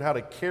he learned how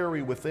to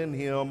carry within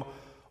him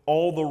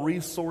all the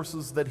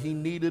resources that he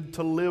needed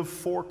to live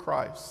for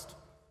Christ.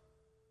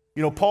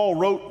 You know, Paul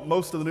wrote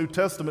most of the New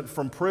Testament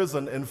from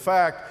prison. In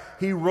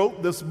fact, he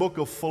wrote this book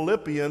of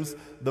Philippians,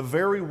 the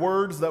very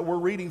words that we're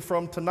reading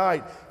from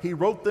tonight. He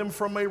wrote them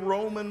from a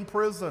Roman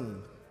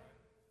prison.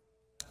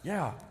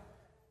 Yeah,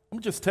 let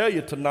me just tell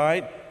you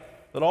tonight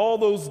that all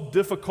those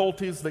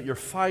difficulties that you're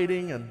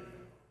fighting and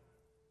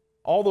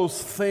all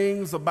those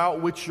things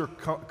about which you're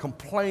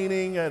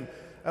complaining and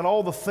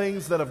all the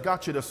things that have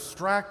got you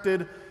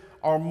distracted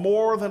are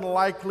more than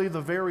likely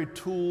the very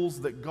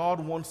tools that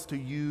God wants to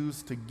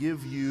use to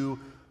give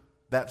you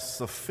that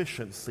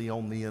sufficiency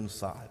on the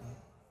inside.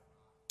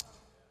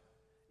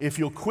 If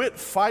you'll quit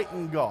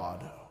fighting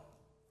God,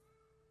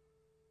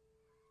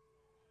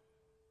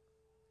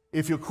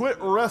 if you quit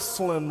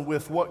wrestling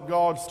with what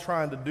God's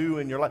trying to do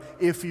in your life,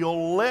 if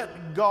you'll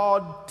let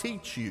God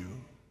teach you,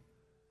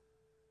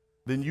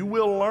 then you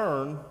will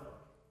learn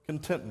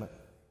contentment.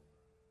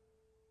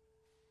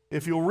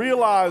 If you'll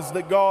realize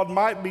that God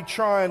might be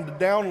trying to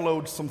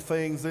download some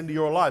things into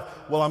your life,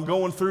 well, I'm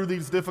going through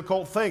these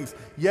difficult things.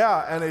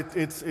 Yeah, and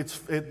it's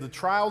the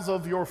trials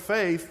of your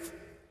faith,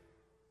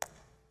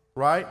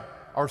 right,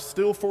 are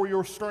still for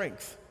your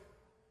strength.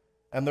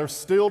 And they're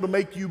still to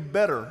make you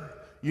better.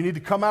 You need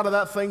to come out of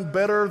that thing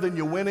better than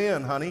you went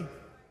in, honey.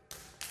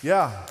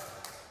 Yeah.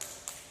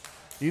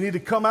 You need to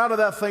come out of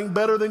that thing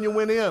better than you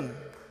went in.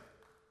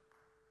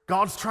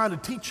 God's trying to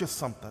teach you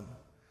something.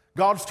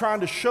 God's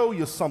trying to show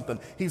you something.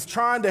 He's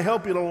trying to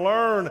help you to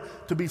learn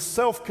to be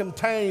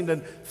self-contained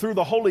and through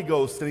the Holy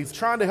Ghost. And He's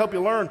trying to help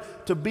you learn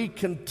to be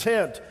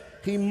content.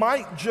 He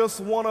might just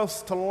want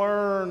us to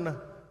learn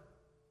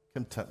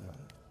contentment.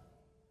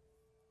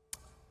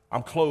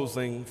 I'm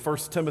closing 1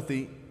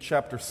 Timothy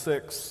chapter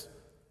 6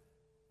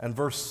 and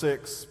verse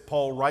 6.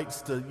 Paul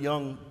writes to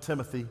young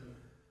Timothy,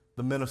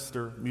 the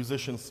minister,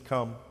 musicians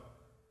come.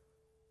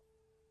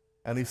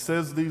 And he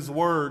says these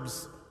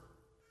words.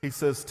 He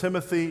says,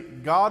 Timothy,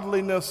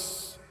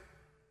 godliness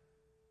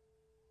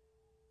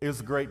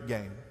is great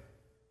gain.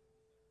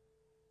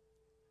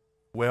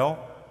 Well,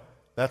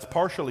 that's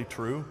partially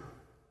true.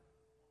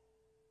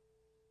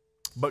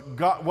 But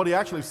God, what he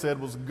actually said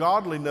was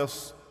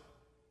godliness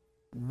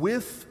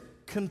with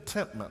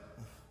contentment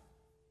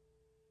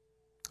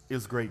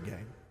is great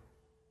gain.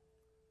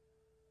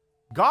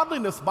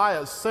 Godliness by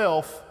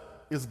itself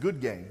is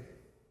good gain.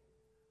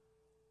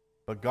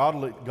 But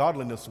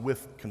godliness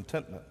with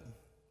contentment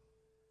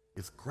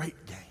is great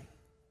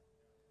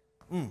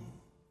gain.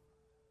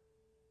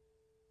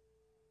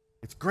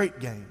 It's great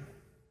gain.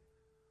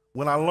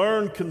 When I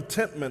learn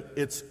contentment,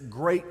 it's a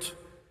great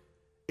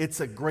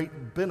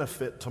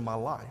benefit to my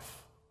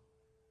life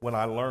when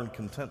I learn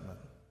contentment.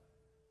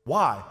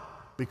 Why?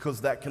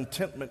 Because that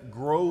contentment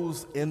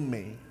grows in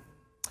me.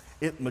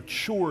 It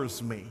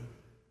matures me.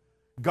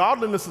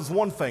 Godliness is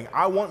one thing.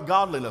 I want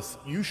godliness.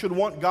 You should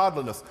want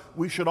godliness.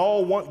 We should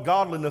all want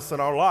godliness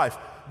in our life.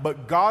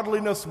 But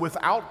godliness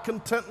without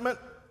contentment,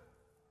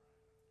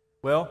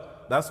 well,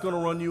 that's going to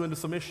run you into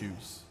some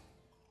issues.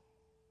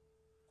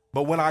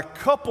 But when I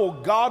couple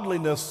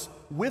godliness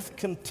with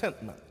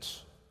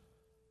contentment,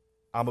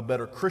 I'm a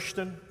better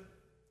Christian,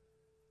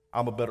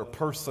 I'm a better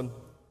person,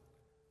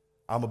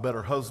 I'm a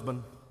better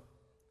husband,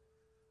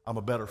 I'm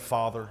a better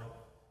father,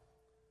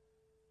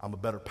 I'm a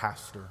better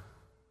pastor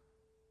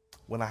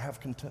when I have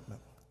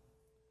contentment.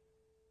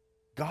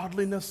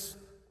 Godliness,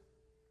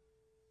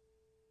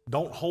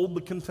 don't hold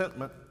the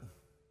contentment.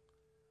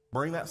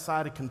 Bring that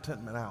side of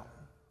contentment out.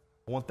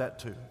 I want that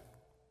too.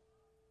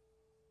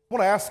 I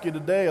want to ask you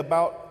today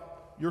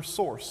about your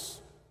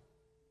source.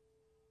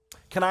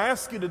 Can I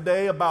ask you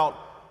today about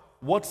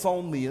what's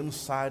on the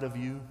inside of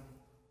you?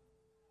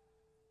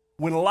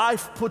 When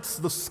life puts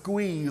the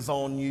squeeze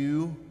on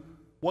you,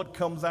 what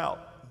comes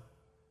out?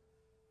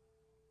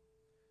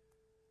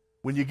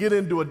 When you get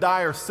into a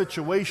dire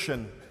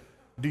situation,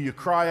 do you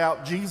cry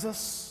out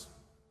Jesus?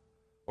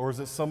 Or is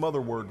it some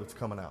other word that's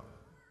coming out?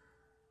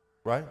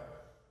 Right?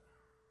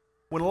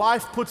 When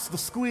life puts the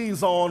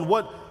squeeze on,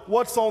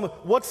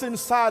 what's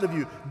inside of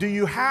you? Do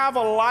you have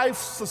a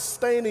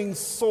life-sustaining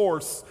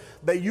source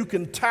that you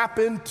can tap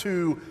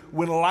into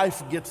when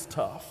life gets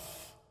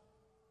tough?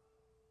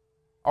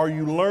 Are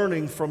you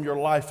learning from your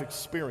life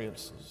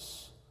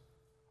experiences?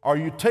 Are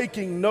you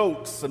taking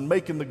notes and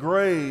making the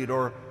grade,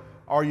 or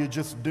are you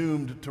just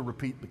doomed to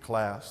repeat the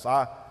class?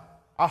 I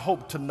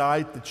hope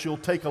tonight that you'll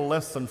take a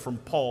lesson from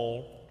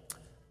Paul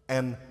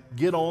and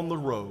get on the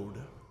road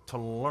to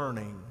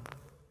learning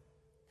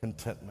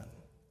contentment.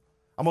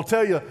 I'm going to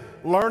tell you,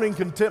 learning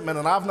contentment,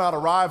 and I've not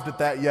arrived at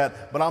that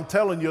yet, but I'm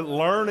telling you,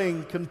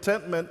 learning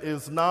contentment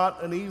is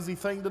not an easy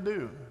thing to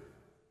do.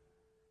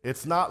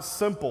 It's not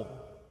simple.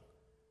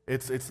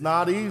 It's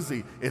not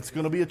easy. It's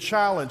going to be a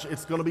challenge.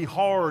 It's going to be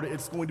hard.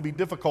 It's going to be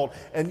difficult.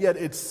 And yet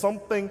it's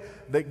something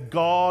that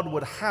God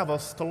would have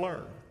us to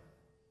learn.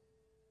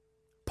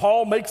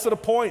 Paul makes it a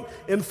point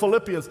in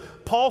Philippians.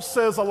 Paul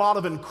says a lot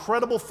of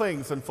incredible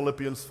things in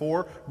Philippians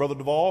 4. Brother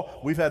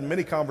Duvall, we've had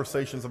many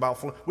conversations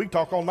about, we can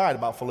talk all night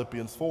about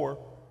Philippians 4.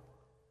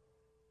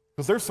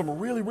 Because there's some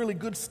really, really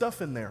good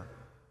stuff in there.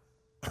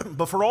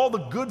 But for all the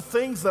good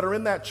things that are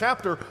in that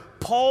chapter,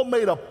 Paul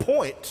made a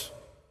point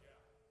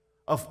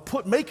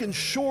of making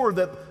sure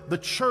that the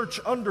church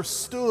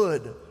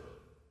understood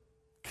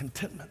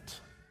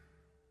contentment.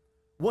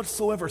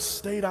 Whatsoever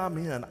state I'm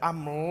in,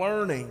 I'm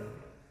learning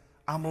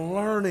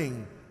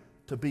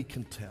to be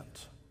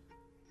content.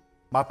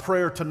 My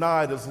prayer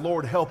tonight is,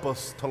 Lord, help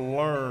us to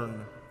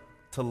learn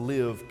to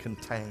live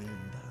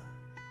contained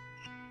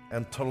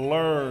and to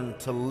learn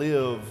to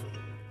live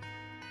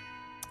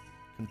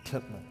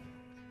contentment.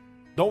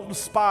 Don't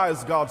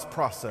despise God's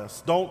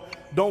process.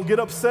 Don't get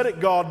upset at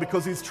God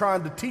because He's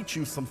trying to teach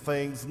you some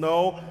things.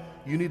 No,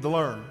 you need to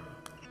learn.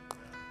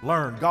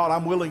 Learn. God,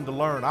 I'm willing to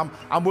learn.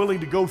 I'm willing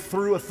to go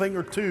through a thing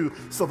or two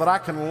so that I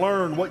can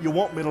learn what you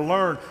want me to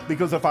learn.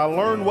 Because if I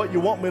learn what you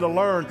want me to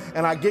learn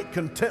and I get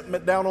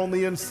contentment down on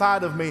the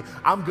inside of me,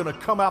 I'm going to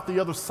come out the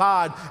other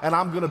side and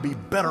I'm going to be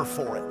better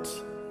for it.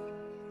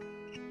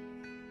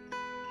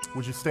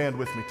 Would you stand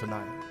with me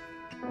tonight?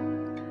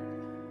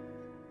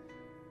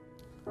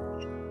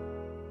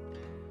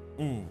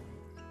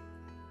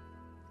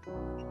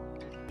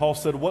 Paul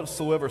said,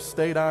 whatsoever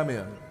state I'm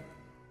in,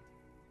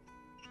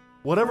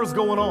 whatever's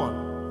going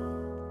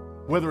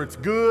on, whether it's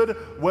good,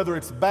 whether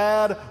it's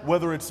bad,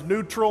 whether it's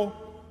neutral,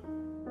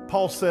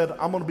 Paul said,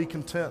 I'm going to be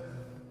content.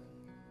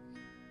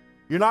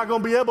 You're not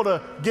going to be able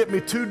to get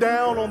me too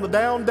down on the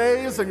down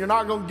days, and you're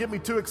not going to get me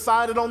too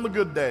excited on the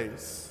good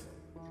days.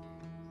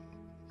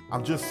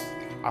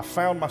 I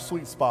found my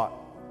sweet spot.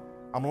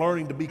 I'm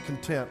learning to be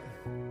content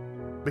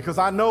because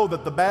I know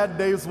that the bad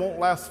days won't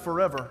last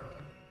forever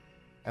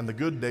and the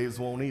good days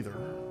won't either.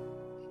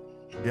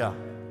 Yeah.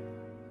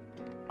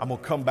 I'm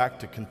going to come back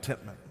to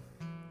contentment.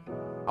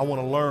 I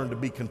want to learn to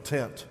be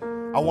content.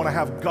 I want to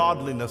have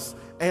godliness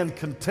and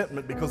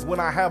contentment because when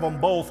I have them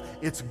both,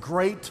 it's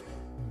great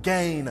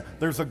gain.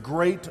 There's a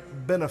great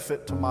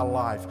benefit to my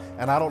life.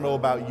 And I don't know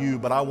about you,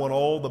 but I want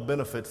all the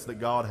benefits that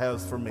God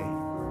has for me.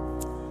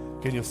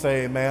 Can you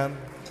say amen?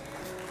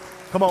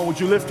 Come on, would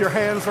you lift your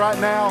hands right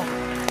now?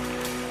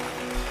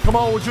 Come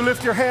on, would you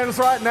lift your hands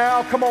right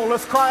now? Come on,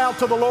 let's cry out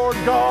to the Lord.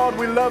 God,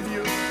 we love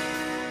you.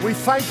 We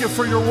thank you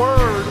for your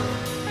word.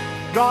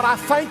 God, I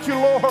thank you,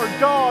 Lord,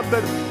 God,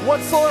 that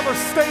whatsoever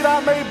state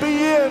I may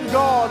be in,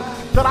 God,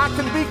 that I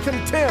can be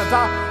content.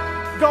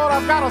 God,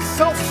 I've got a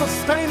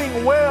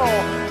self-sustaining well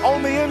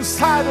on the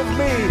inside of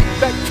me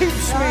that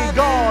keeps me,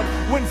 God,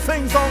 when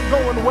things aren't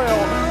going well.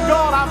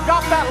 God, I've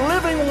got that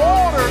living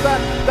water,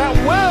 that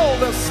well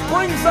that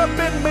springs up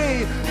in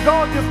me.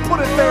 God, you've put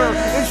it there.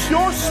 It's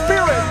your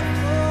spirit.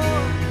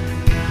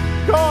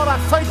 God, I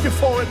thank you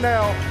for it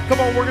now.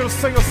 Come on, we're going to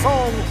sing a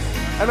song.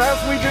 And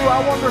as we do, I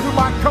wonder who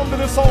might come to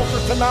this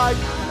altar tonight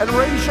and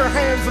raise your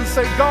hands and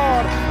say,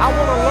 God, I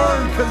want to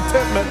learn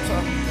contentment.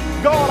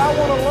 God, I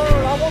want to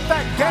learn. I want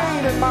that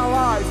gain in my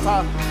life.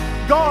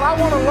 God, I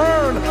want to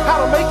learn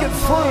how to make it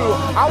through.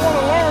 I want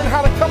to learn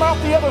how to come out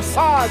the other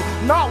side,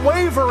 not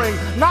wavering,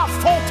 not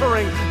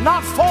faltering,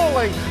 not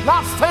falling,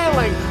 not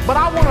failing, but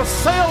I want to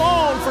sail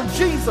on for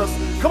Jesus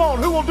Come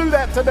on, who will do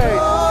that today?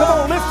 Come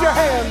on, lift your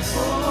hands.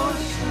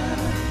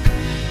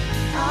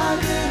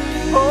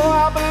 Oh,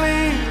 I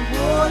believe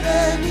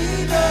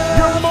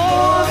you're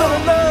more than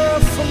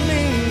enough for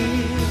me.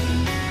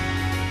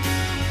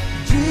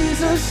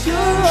 Jesus, you're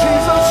all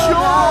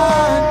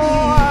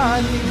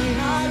I need.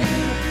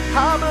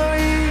 I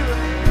believe.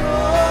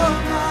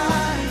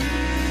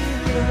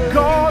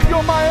 God,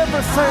 you're my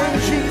everything,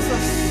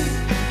 Jesus.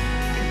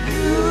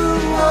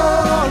 You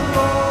are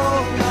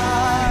all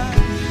I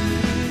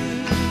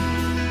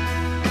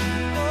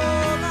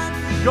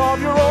need. God,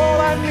 you're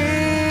all I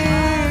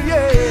need,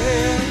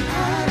 yeah.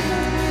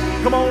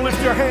 Come on,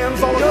 lift your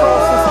hands all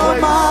across this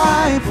place.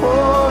 My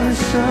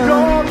portion.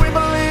 God, we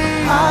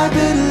believe. I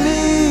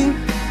believe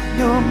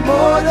you're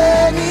more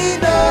than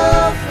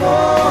enough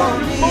for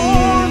me.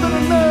 More than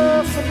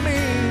enough for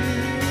me.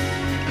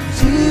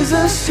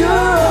 Jesus, you're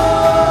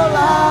all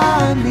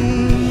I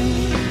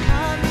need.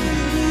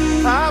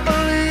 I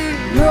believe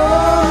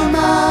you're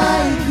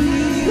my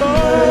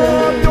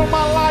healer. You're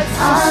my life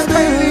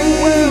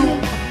sustaining will.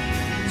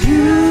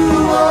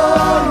 You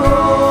are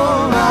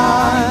all I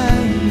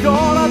need.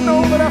 God, I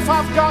know that if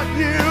I've got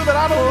you, that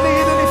I don't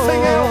need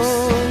anything else,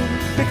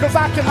 because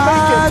I can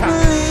make it.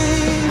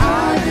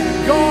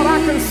 God, I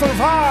can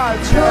survive.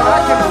 I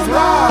can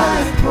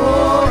thrive.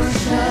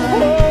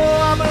 Oh,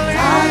 I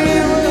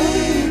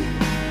believe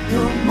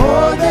you're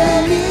more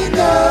than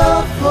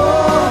enough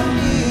for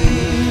me.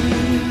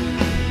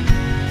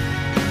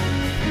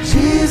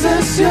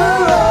 Jesus, you're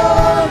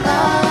all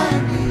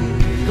I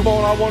need. Come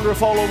on, I wonder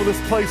if all over this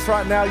place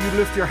right now you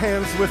lift your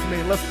hands with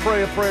me. Let's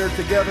pray a prayer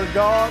together.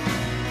 God,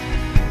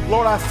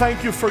 Lord, I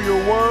thank you for your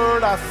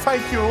word. I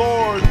thank you,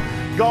 Lord,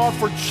 God,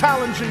 for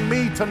challenging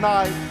me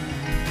tonight.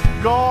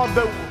 God,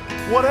 that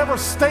whatever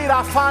state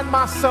I find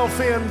myself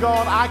in,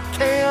 God, I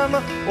can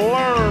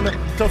learn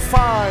to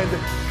find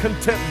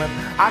contentment.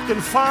 I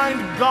can find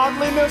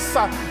godliness,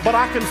 but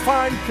I can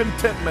find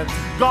contentment.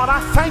 God, I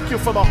thank you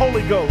for the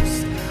Holy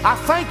Ghost. I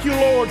thank you,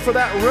 Lord, for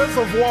that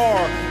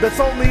reservoir that's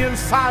on the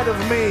inside of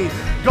me.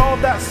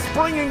 God, that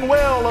springing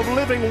well of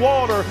living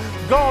water.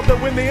 God, that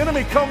when the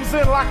enemy comes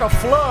in like a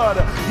flood,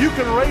 you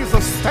can raise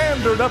a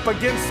standard up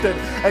against it,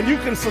 and you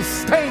can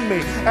sustain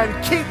me and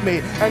keep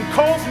me and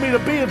cause me to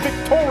be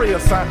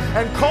victorious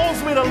and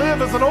cause me to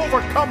live as an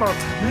overcomer,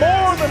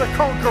 more than a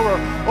conqueror.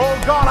 Oh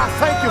God, I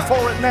thank you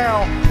for it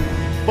now.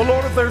 But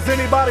Lord, if there's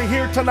anybody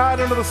here tonight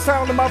under the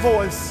sound of my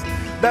voice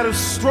that is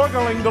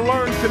struggling to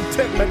learn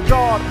contentment,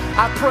 God,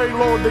 I pray,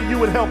 Lord, that you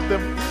would help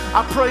them.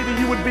 I pray that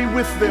you would be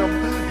with them.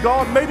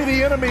 God, maybe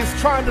the enemy is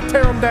trying to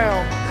tear them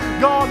down.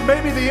 God,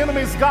 maybe the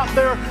enemy's got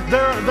their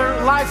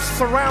life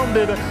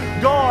surrounded.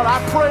 God, I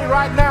pray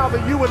right now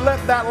that you would let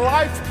that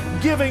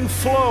life-giving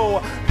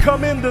flow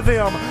come into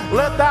them.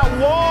 Let that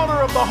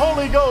water of the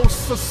Holy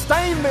Ghost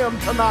sustain them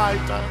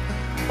tonight.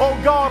 Oh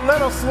God,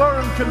 let us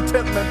learn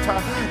contentment.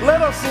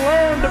 Let us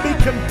learn to be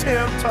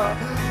content.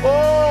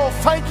 Oh,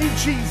 thank you,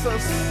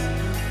 Jesus.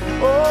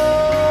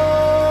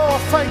 Oh,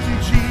 thank you,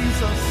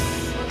 Jesus.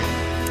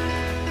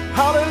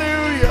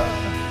 Hallelujah.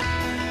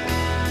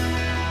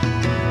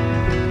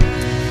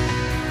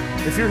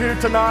 If you're here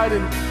tonight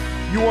and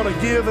you want to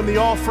give in the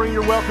offering,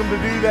 you're welcome to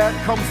do that.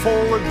 Come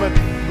forward, but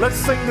let's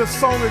sing this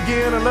song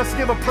again and let's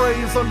give a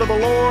praise unto the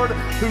Lord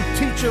who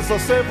teaches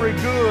us every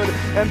good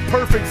and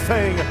perfect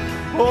thing.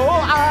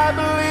 Oh, I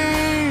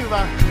believe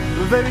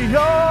that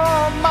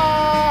you're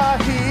my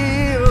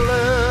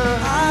healer.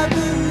 I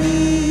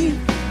believe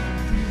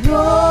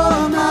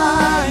you're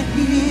my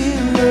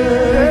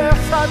healer.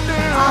 Yes, I do.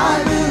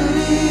 I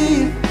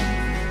believe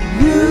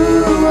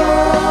you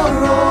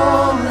are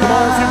all. Come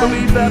on, if you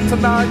believe that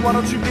tonight, why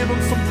don't you give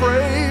him some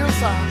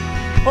praise?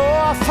 Oh,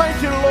 I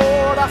thank you,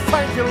 Lord. I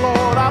thank you,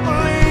 Lord. I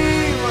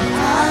believe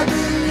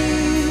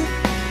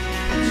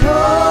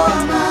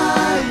you're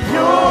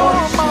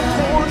my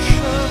portion.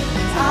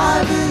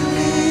 I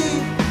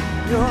believe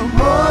you're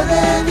more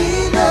than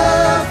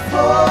enough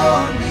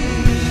for me.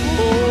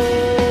 Oh,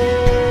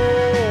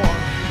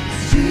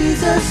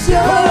 Jesus, you're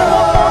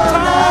all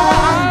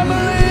I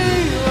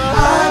believe.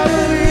 I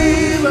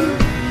believe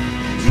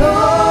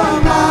you're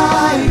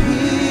my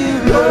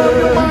healer.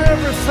 You're my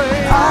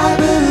everything. I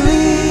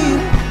believe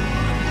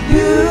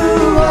you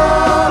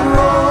are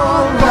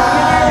all I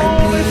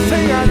need.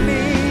 Everything I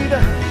need.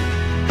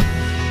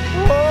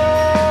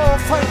 Oh,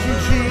 thank you,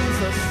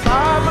 Jesus. I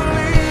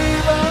believe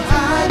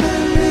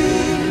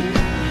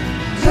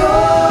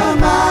you're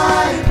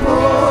my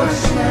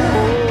portion.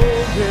 Oh,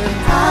 yeah.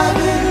 I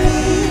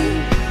believe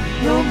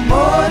you're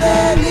more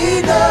than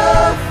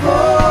enough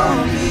for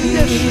me.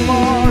 Yes, you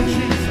are,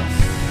 Jesus.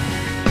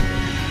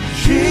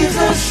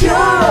 Jesus, you're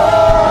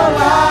all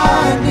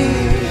I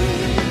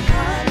need.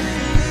 I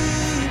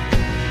believe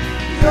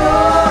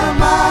you're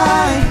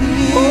my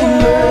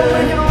healer.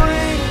 Oh,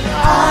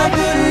 I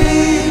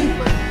believe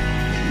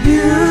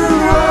you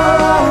are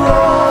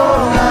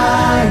all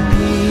I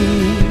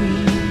need.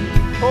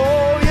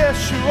 Oh, yes,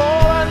 you're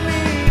all I need.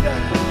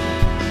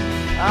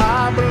 I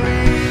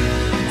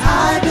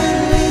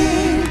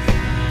believe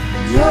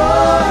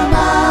you're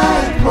my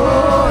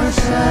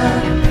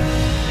portion.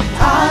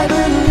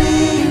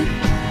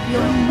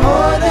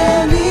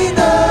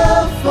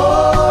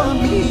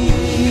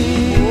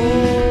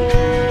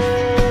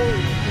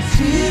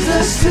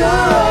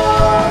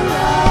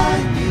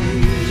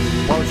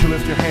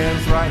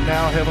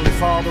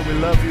 We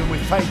love you and we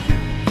thank you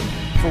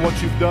for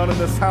what you've done in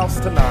this house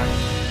tonight.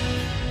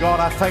 God,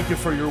 I thank you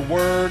for your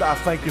word. I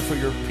thank you for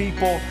your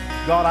people.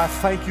 God, I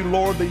thank you,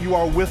 Lord, that you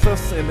are with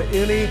us in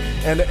any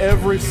and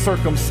every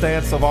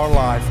circumstance of our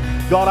life.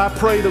 God, I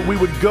pray that we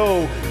would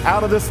go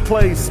out of this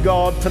place,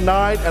 God,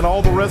 tonight and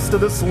all the rest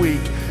of this week,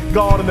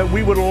 God, and that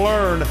we would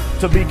learn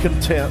to be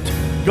content.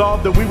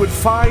 God, that we would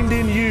find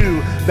in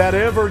you that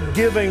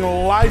ever-giving,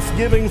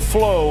 life-giving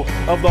flow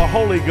of the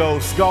Holy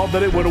Ghost. God,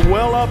 that it would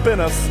well up in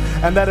us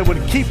and that it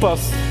would keep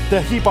us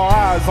to keep our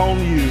eyes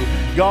on you.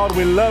 God,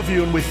 we love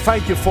you and we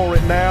thank you for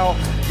it now.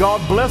 God,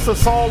 bless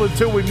us all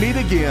until we meet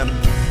again.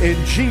 In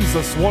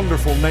Jesus'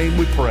 wonderful name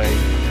we pray.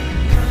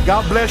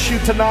 God bless you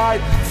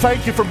tonight.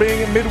 Thank you for being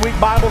in Midweek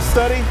Bible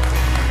Study.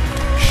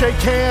 Shake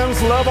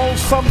hands, love on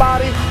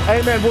somebody.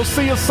 Amen. We'll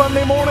see you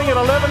Sunday morning at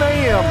 11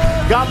 a.m.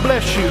 God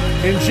bless you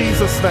in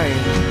Jesus' name.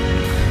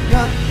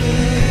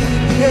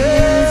 Nothing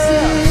is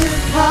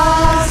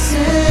impossible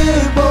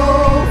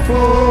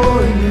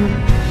for you.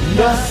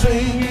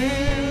 Nothing